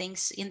discussing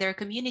things in their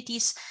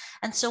communities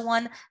and so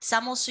on.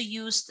 Some also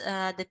used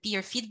the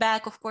peer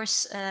feedback, of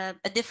course,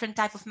 a different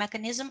type of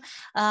mechanism,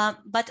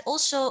 but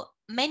also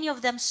many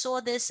of them saw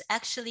this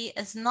actually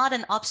as not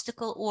an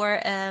obstacle or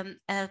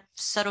a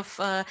sort of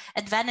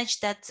advantage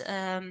that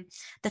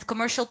that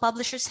commercial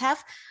publishers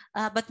have,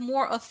 but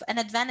more of an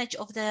advantage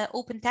of the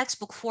open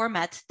textbook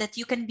format, that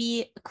you can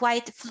be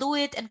quite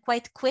fluid and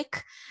quite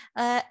quick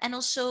and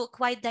also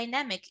quite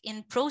dynamic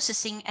in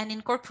processing and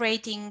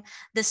incorporating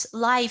this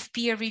live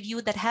peer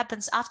review that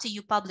happens after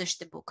you publish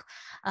the book.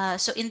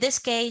 So in this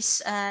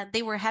case,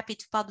 they were happy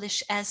to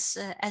publish as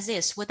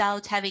is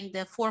without having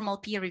the formal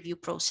peer review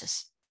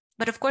process.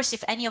 But of course,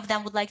 if any of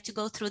them would like to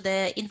go through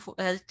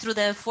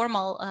the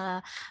formal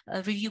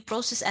review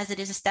process as it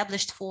is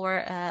established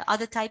for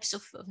other types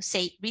of,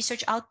 say,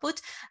 research output,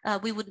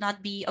 we would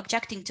not be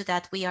objecting to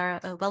that. We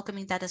are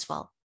welcoming that as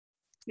well.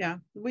 Yeah,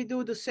 we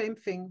do the same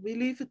thing. We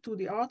leave it to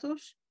the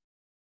authors.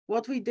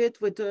 What we did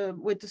with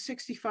the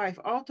 65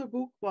 author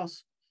book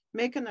was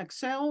make an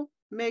Excel,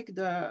 make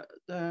the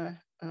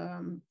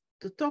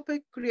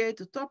topic, create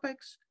the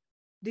topics,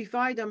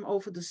 divide them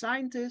over the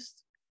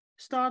scientists,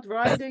 start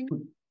writing.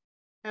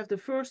 Have the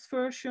first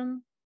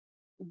version,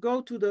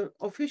 go to the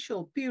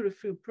official peer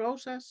review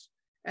process,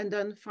 and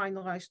then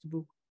finalize the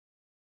book.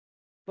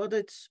 But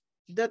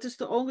that is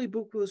the only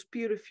book was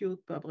peer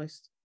reviewed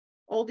published.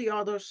 All the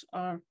others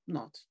are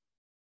not.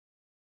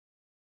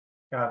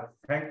 Yeah,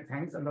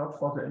 thanks a lot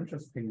for the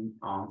interesting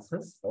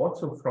answers.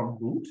 Also from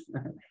Ruth,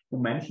 who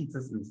mentions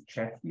this in the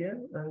chat here.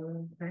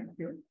 Thank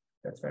you.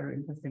 That's very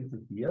interesting to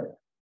hear.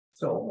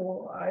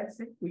 So I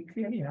think we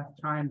clearly have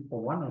time for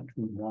one or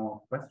two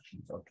more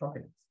questions or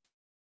topics.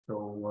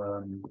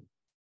 So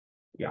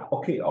yeah,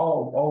 okay.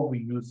 Or we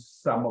use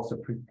some of the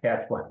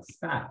prepared ones.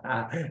 But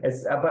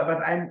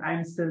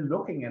I'm still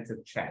looking at the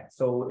chat.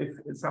 So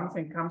if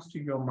something comes to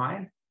your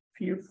mind,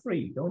 feel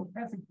free. Don't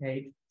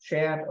hesitate.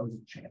 Share it on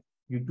the chat.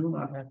 You do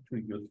not have to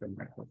use the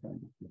microphone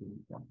if you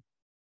don't want.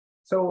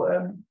 So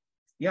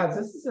yeah,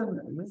 this is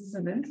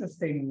an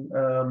interesting,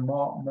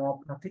 more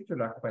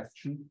particular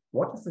question.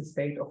 What is the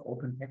state of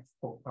open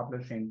textbook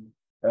publishing?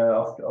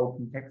 Of the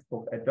open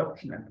textbook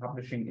adoption and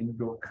publishing in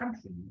your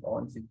country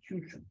or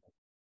institution?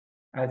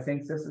 I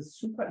think this is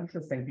super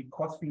interesting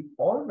because we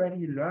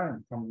already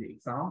learned from the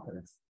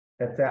examples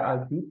that there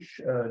are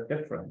huge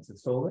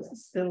differences. So this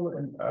is still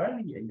an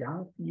early, a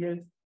young field,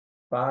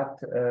 but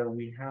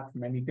we have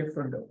many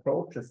different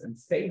approaches and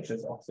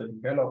stages of the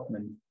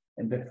development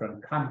in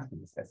different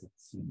countries, as it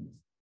seems.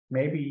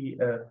 Maybe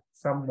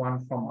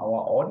someone from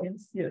our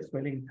audience here is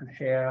willing to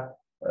share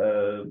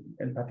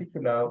in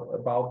particular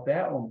about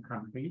their own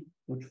country,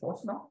 which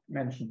was not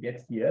mentioned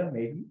yet here,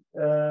 maybe.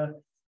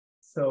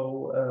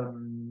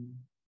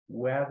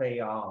 Where they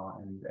are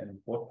and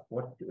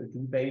what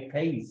do they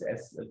face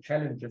as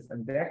challenges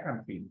in their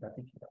country in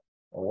particular,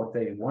 or what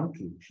they want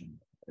to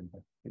achieve in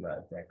particular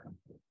at their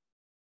country.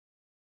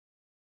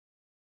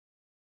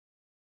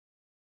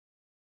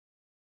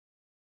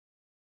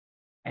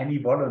 Any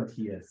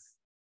volunteers?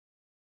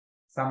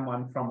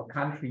 Someone from a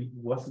country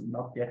who was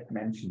not yet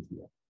mentioned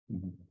here.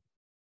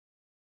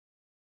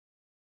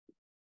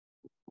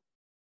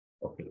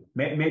 Okay,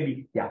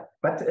 maybe, yeah,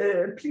 but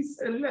please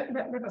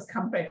let us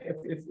come back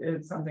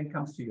if something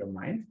comes to your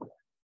mind.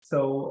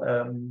 So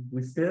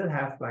we still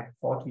have like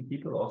 40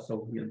 people or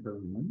so here in the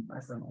room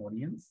as an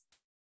audience.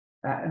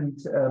 And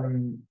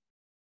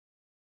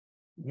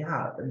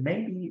yeah,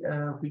 maybe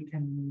we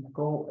can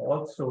go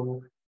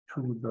also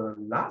to the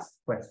last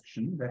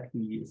question that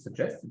we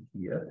suggested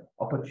here,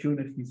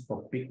 opportunities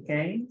for big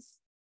gains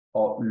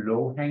or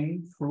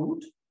low-hanging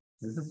fruit.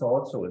 This is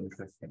also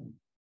interesting.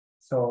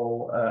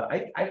 So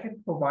I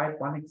can provide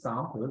one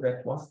example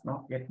that was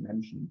not yet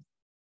mentioned.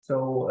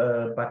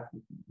 So, but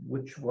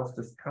which was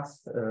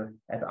discussed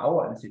at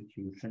our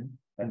institution,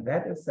 and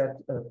that is that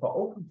for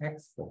open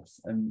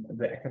textbooks in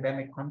the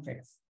academic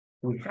context,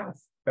 we have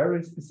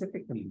very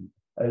specifically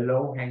a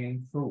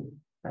low-hanging fruit,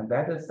 and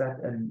that is that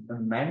in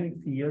many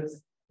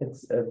fields,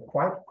 it's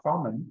quite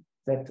common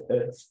that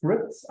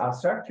scripts are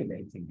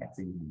circulating at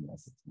the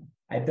university.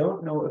 I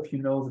don't know if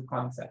you know the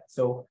concept.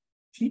 So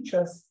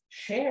teachers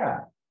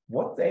share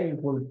what they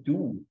will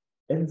do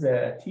in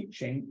the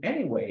teaching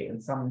anyway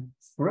in some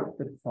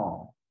scripted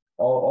form,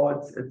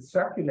 or it's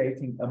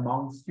circulating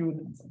among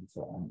students and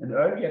so on. In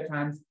earlier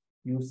times,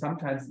 you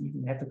sometimes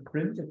even had a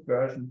printed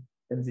version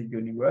in the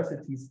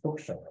university's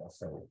bookshop or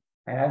so.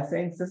 And I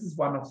think this is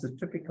one of the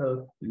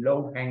typical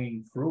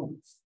low-hanging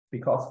fruits,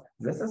 because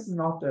this is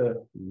not a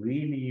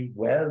really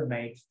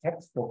well-made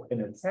textbook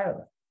in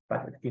itself,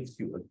 but it gives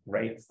you a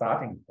great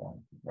starting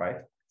point, right?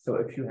 So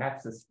if you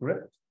have the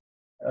script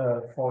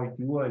for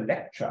your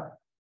lecture,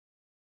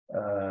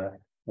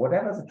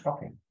 whatever the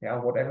topic, yeah,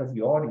 whatever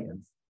the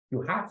audience,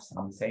 you have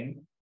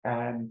something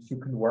and you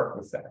can work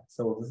with that.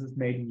 So this is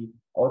maybe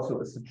also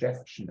a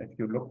suggestion if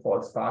you look for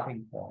a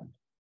starting point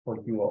for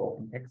your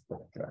open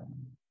textbook journey.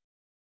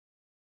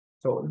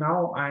 So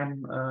now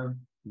I'm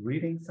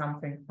reading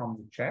something from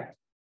the chat.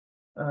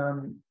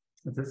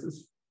 This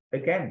is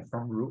again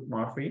from Ruth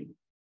Murphy.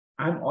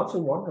 I'm also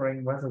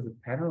wondering whether the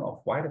panel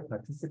of wider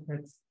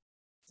participants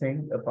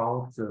think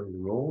about the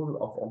role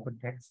of open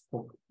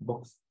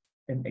textbooks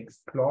in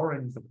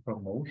exploring the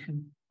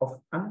promotion of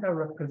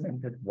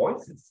underrepresented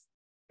voices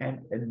and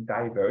in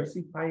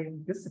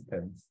diversifying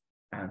disciplines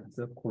and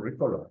the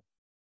curriculum.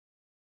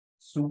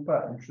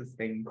 Super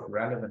interesting,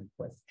 relevant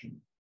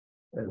question.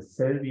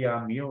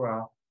 Sylvia,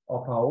 Mira,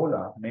 or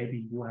Paola,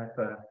 maybe you have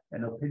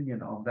an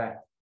opinion on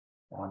that,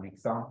 or an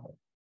example.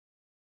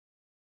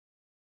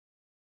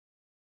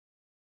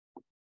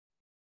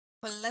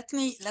 Well,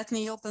 let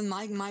me open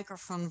my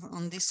microphone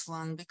on this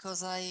one,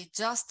 because I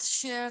just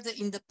shared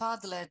in the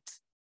Padlet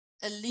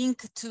a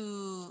link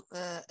to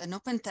an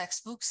open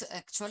textbooks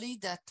actually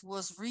that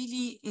was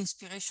really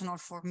inspirational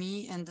for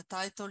me, and the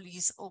title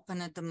is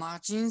Open at the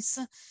Margins.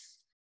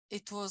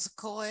 It was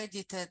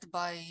co-edited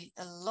by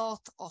a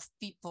lot of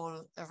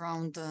people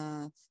around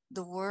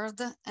the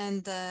world,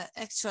 and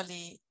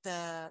actually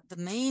the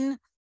main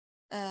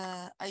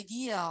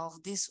idea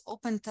of this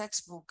open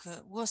textbook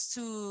was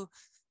to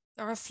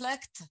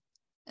reflect,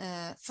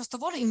 first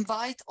of all,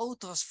 invite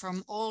authors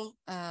from all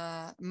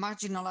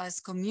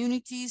marginalized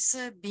communities,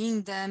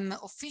 being them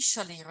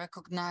officially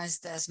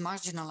recognized as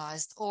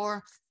marginalized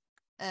or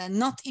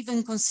not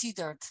even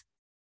considered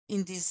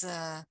in this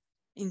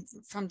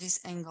from this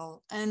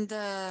angle. And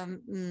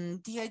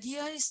the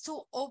idea is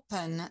to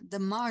open the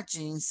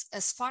margins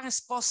as far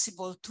as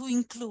possible to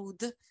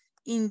include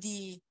in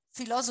the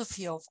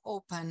philosophy of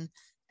open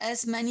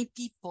as many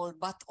people,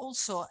 but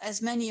also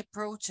as many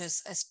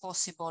approaches as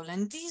possible.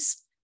 And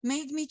this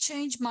made me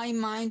change my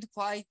mind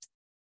quite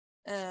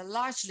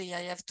largely,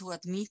 I have to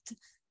admit,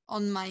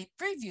 on my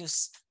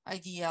previous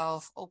idea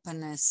of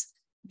openness,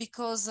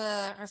 because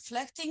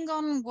reflecting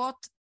on what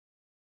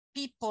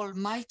people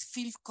might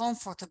feel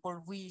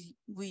comfortable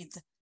with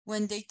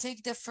when they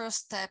take their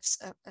first steps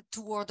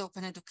toward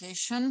open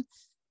education,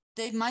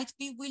 they might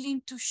be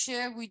willing to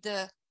share with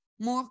a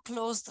more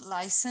closed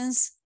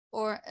license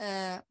or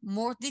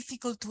more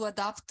difficult to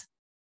adapt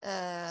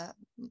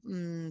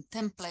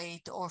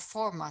template or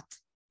format.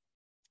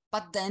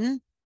 But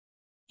then,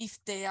 if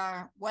they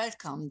are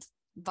welcomed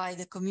by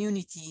the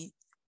community,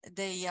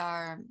 they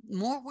are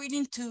more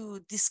willing to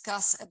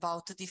discuss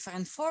about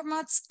different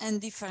formats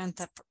and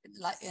different,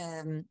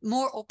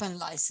 more open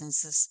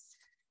licenses.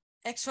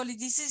 Actually,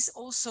 this is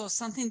also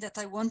something that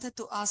I wanted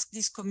to ask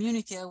this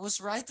community. I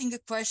was writing a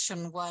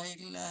question while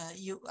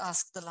you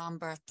asked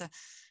Lambert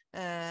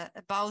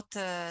about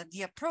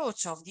the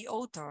approach of the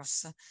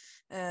authors.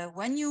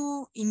 When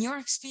you, in your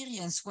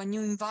experience, when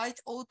you invite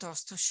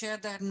authors to share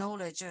their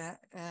knowledge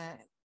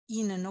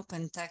in an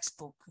open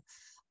textbook,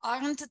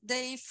 aren't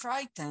they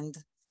frightened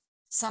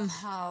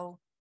somehow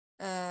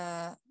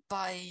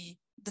by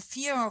the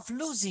fear of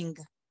losing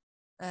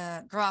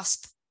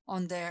grasp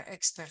on their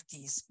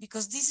expertise?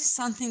 Because this is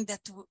something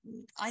that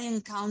I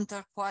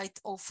encounter quite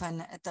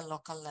often at the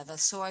local level.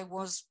 So I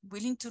was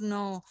willing to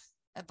know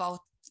about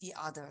the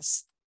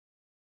others.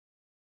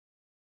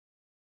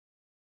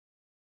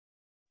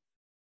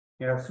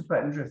 Yeah, super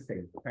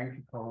interesting. Thank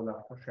you,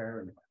 Paola, for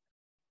sharing.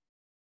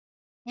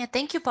 Yeah,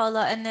 thank you,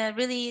 Paula, and a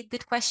really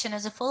good question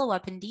as a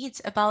follow-up, indeed,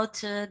 about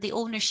the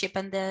ownership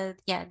and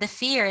the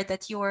fear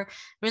that your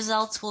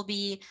results will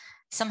be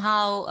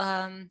somehow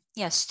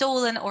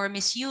stolen or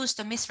misused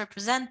or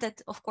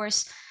misrepresented. Of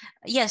course,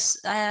 yes,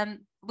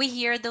 we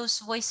hear those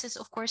voices,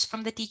 of course,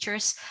 from the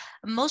teachers,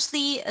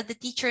 mostly the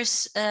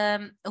teachers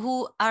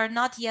who are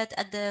not yet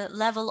at the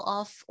level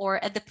of or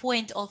at the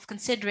point of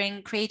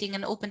considering creating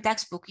an open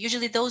textbook.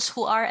 Usually those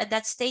who are at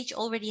that stage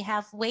already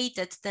have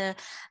weighted the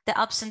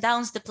ups and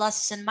downs, the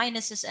pluses and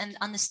minuses, and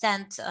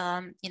understand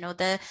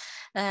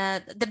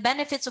the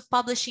benefits of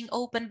publishing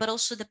open, but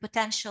also the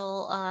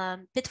potential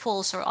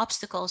pitfalls or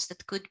obstacles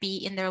that could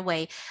be in their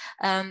way.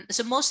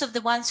 So most of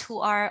the ones who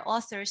are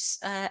authors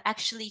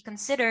actually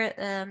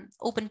consider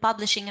open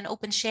publishing and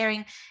open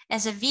sharing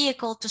as a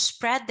vehicle to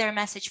spread their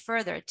message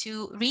further,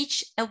 to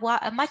reach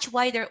a much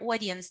wider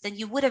audience than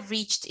you would have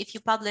reached if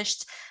you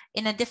published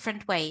in a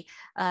different way.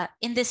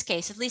 In this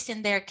case, at least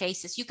in their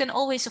cases, you can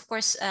always, of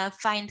course,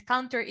 find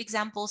counter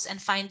examples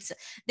and find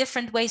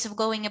different ways of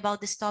going about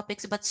these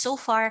topics. But so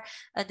far,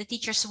 the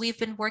teachers we've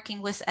been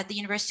working with at the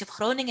University of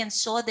Groningen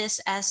saw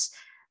this as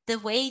the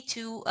way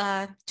to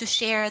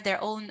share their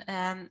own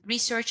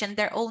research and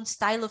their own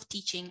style of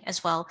teaching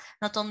as well.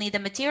 Not only the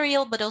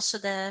material, but also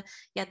the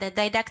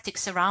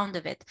didactics around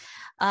of it.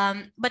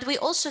 But we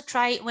also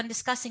try, when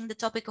discussing the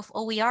topic of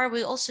OER,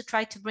 we also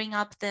try to bring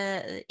up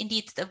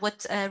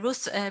what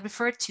Ruth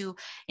referred to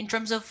in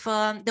terms of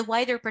the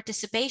wider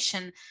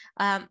participation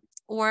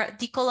or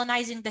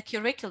decolonizing the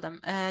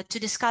curriculum, to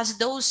discuss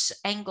those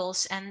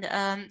angles.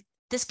 And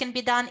this can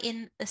be done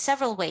in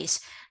several ways.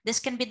 This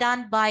can be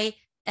done by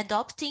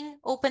adopting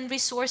open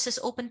resources,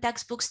 open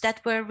textbooks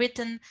that were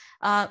written,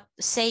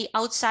 say,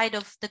 outside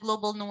of the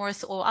global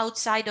north or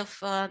outside of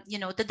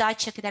the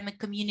Dutch academic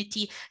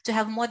community, to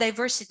have more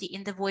diversity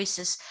in the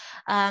voices.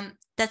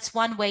 That's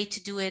one way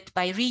to do it,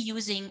 by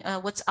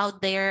reusing what's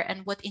out there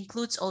and what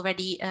includes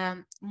already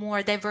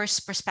more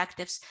diverse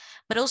perspectives,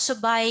 but also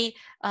by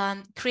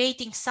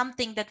creating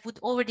something that would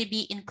already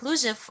be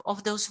inclusive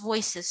of those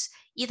voices,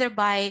 either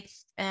by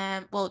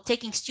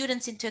taking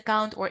students into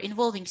account or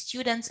involving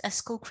students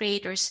as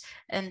co-creators.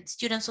 And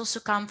students also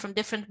come from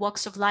different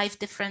walks of life,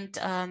 different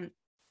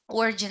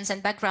origins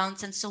and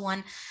backgrounds and so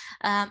on,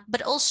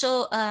 but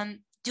also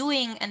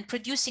doing and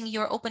producing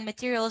your open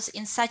materials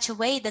in such a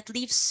way that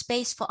leaves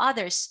space for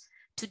others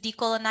to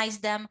decolonize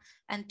them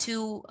and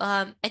to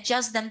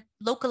adjust them,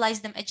 localize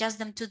them, adjust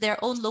them to their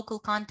own local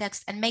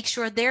context, and make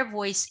sure their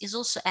voice is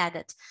also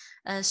added.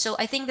 So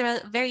I think there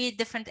are very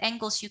different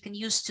angles you can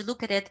use to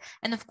look at it.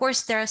 And of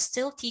course, there are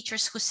still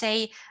teachers who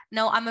say,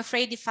 no, I'm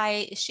afraid if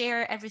I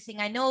share everything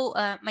I know,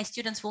 my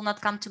students will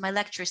not come to my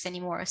lectures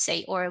anymore,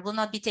 say, or will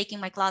not be taking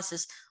my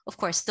classes. Of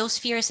course, those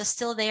fears are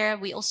still there.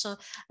 We also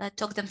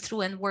talk them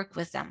through and work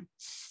with them.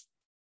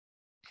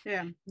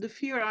 Yeah, the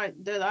fear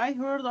that I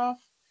heard of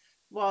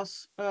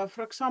was,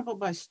 for example,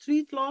 by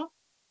street law,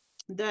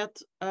 that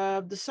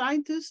the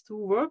scientists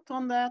who worked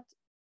on that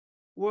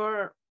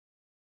were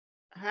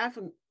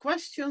having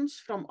questions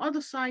from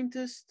other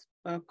scientists,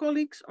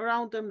 colleagues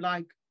around them,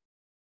 like,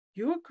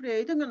 you're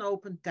creating an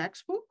open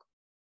textbook?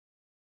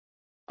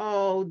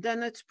 Oh,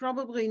 then it's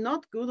probably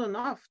not good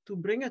enough to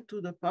bring it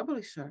to the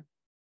publisher.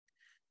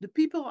 The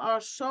people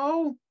are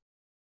so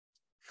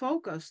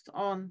focused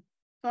on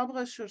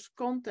publishers'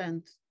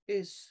 content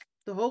is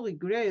the holy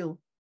grail,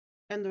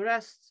 and the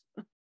rest.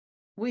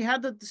 We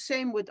had it the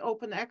same with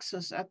open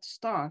access at the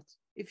start.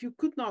 If you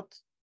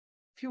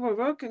were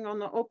working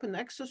on an open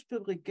access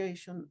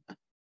publication,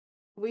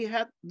 we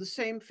had the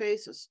same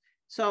phases.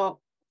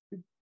 So,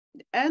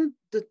 and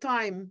the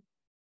time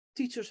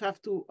teachers have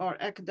to, or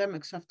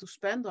academics have to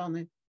spend on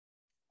it.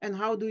 And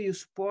how do you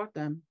support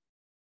them?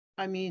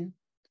 I mean,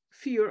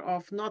 fear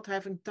of not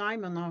having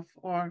time enough,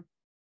 or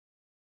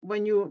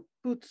when you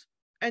put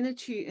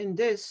energy in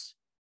this,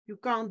 you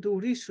can't do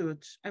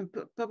research and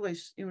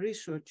publish in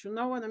research. You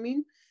know what I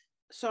mean?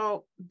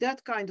 So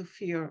that kind of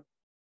fear,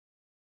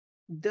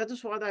 that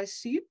is what I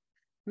see.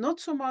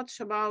 Not so much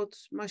about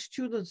my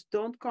students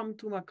don't come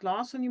to my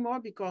class anymore,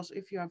 because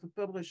if you have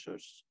a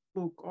publisher's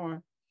book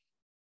or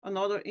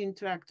another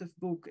interactive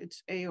book,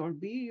 it's A or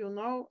B, you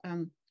know.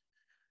 And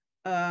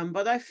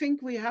but I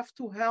think we have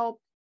to help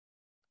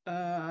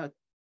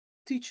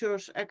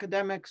teachers,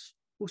 academics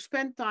who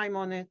spend time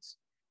on it,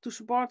 to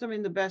support them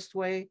in the best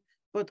way,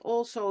 but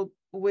also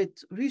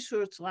with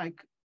research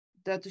like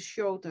that is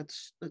showed at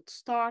the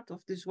start of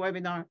this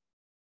webinar,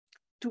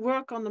 to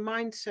work on the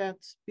mindset,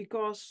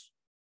 because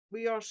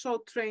we are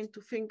so trained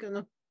to think in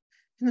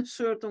a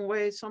certain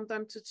way.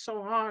 Sometimes it's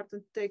so hard,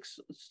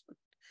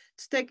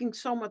 it's taking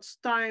so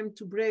much time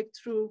to break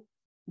through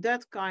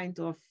that kind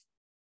of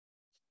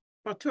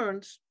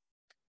patterns.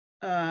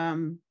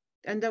 And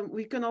then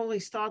we can only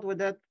start with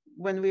that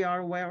when we are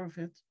aware of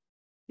it.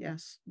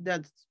 Yes,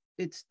 that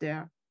it's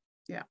there.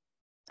 Yeah.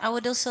 I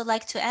would also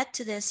like to add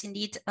to this,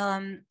 indeed.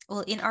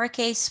 Well, in our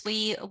case,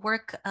 we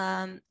work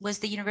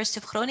with the University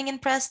of Groningen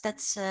Press.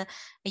 That's a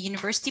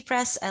university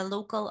press, a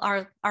local,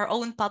 our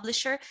own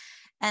publisher.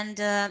 And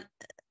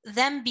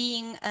them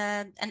being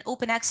an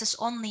open access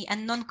only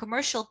and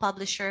non-commercial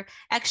publisher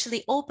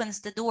actually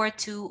opens the door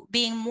to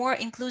being more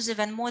inclusive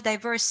and more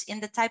diverse in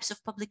the types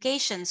of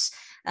publications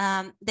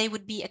they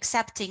would be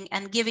accepting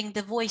and giving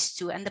the voice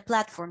to and the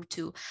platform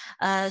to.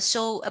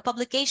 So a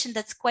publication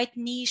that's quite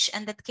niche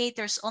and that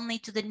caters only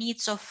to the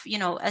needs of, you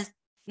know,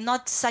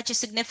 not such a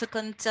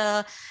significant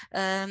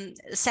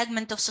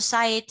segment of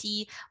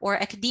society or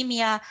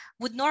academia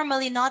would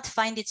normally not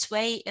find its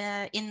way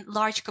in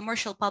large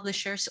commercial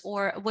publishers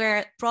or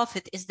where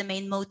profit is the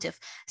main motive.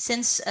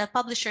 Since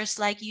publishers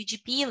like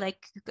UGP, like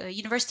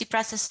university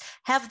presses,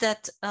 have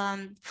that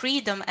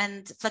freedom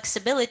and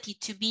flexibility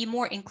to be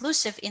more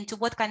inclusive into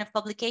what kind of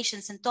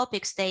publications and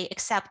topics they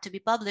accept to be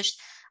published,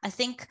 I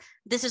think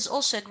this is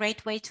also a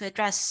great way to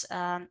address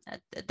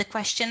the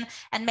question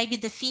and maybe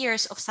the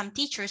fears of some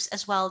teachers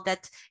as well,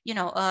 that, you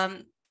know,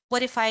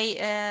 what if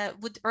I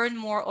would earn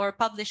more or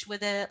publish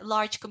with a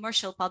large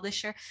commercial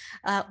publisher?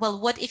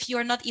 Well, what if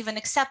you're not even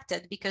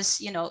accepted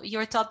because, you know,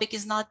 your topic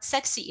is not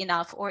sexy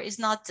enough or is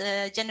not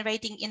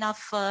generating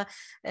enough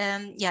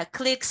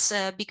clicks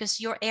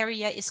because your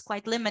area is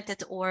quite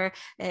limited or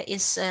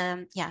is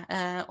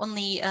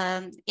only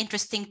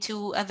interesting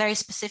to a very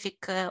specific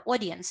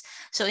audience.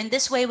 So in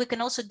this way, we can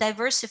also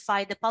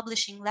diversify the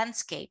publishing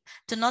landscape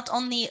to not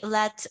only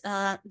let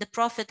the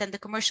profit and the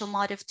commercial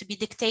motive to be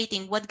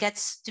dictating what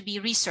gets to be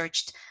researched,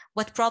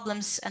 what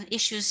problems and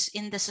issues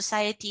in the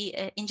society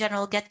in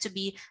general get to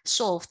be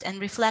solved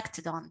and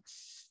reflected on.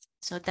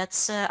 So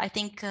that's, I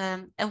think,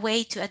 a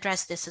way to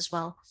address this as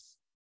well.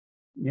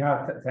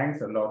 Yeah, thanks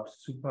a lot.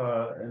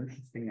 Super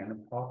interesting and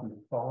important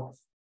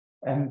thoughts.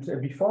 And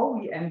before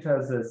we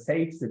enter the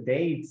save the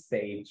date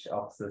stage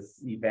of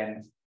this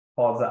event,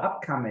 for the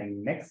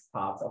upcoming next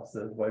parts of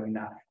the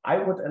webinar, I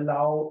would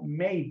allow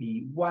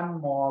maybe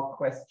one more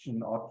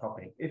question or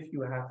topic. If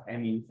you have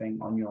anything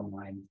on your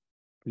mind,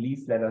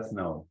 please let us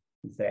know.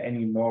 Is there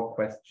any more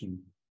questions?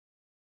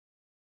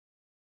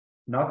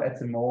 Not at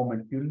the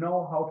moment. You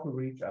know how to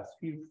reach us.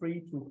 Feel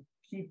free to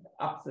keep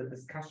up the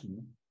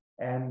discussion.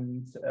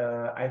 And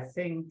I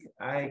think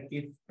I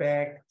give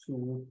back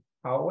to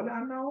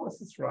Paola now. Is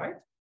this right?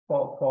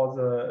 For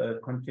the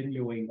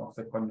continuing of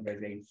the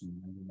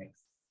conversation in the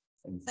next.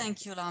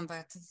 Thank you,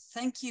 Lambert.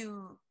 Thank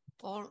you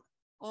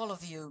all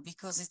of you,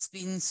 because it's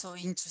been so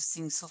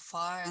interesting so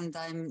far, and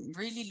I'm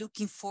really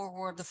looking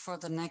forward for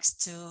the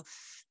next two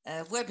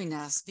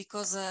webinars,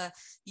 because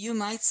you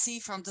might see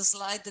from the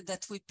slide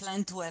that we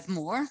plan to have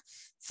more.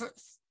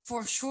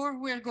 For sure,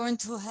 we're going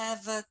to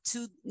have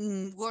two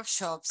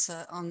workshops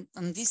on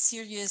this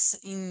series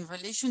in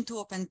relation to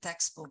open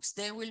textbooks.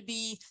 There will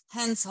be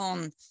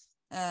hands-on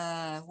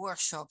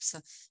workshops.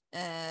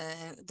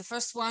 The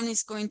first one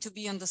is going to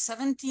be on the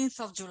 17th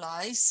of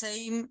July,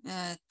 same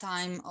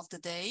time of the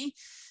day.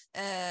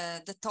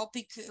 The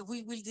topic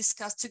we will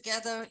discuss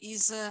together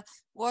is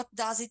what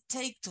does it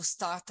take to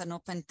start an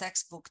open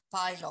textbook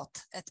pilot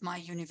at my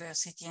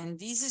university? And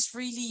this is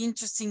really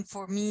interesting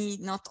for me,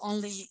 not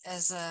only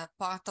as a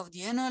part of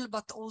the ENOEL,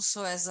 but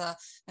also as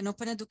an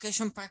open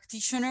education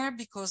practitioner,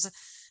 because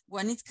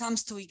when it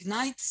comes to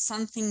ignite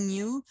something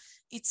new,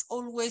 it's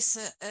always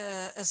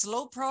a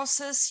slow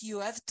process. You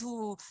have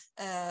to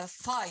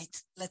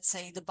fight, let's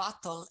say, the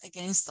battle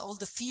against all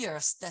the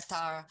fears that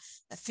are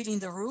filling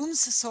the rooms.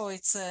 So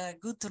it's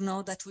good to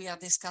know that we are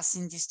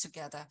discussing this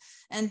together.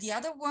 And the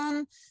other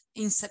one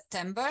in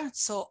September,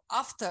 so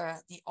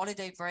after the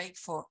holiday break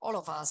for all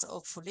of us,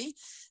 hopefully,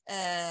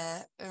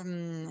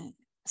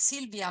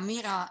 Sylvia,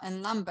 Mira,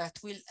 and Lambert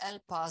will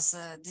help us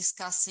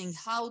discussing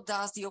how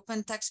does the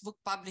open textbook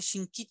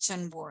publishing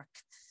kitchen work.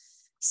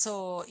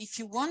 So if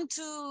you want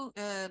to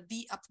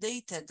be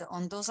updated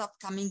on those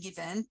upcoming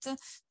events,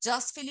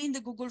 just fill in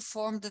the Google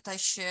form that I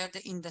shared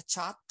in the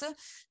chat,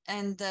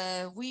 and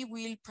we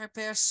will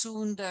prepare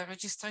soon the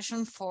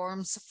registration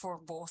forms for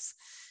both.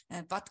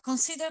 But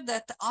consider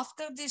that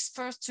after these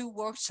first two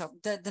workshops,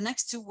 the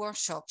next two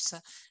workshops,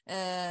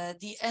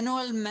 the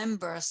ENOEL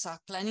members are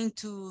planning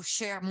to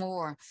share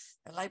more.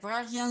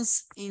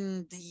 Librarians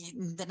in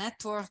the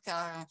network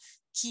are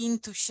keen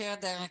to share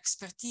their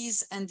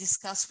expertise and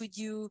discuss with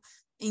you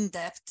in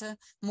depth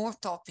more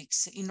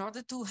topics in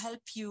order to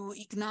help you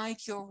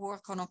ignite your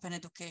work on open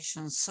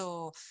education.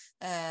 So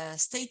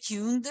stay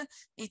tuned.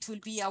 It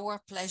will be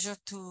our pleasure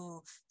to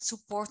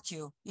support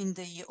you in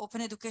the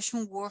open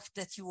education work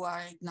that you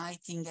are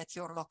igniting at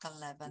your local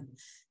level.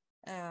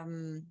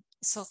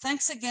 So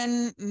thanks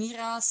again,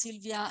 Mira,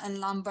 Sylvia, and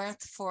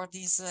Lambert for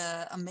this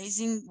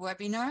amazing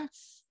webinar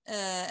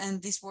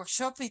and this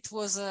workshop. It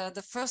was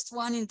the first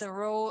one in the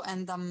row,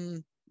 and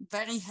I'm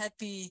very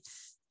happy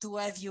to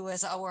have you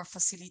as our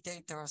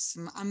facilitators.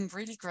 I'm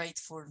really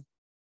grateful.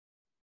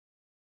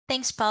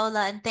 Thanks,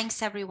 Paula, and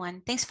thanks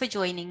everyone. Thanks for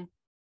joining.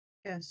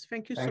 Yes,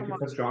 thank you so much.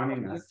 Thank you for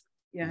joining us.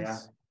 Yes. Yeah.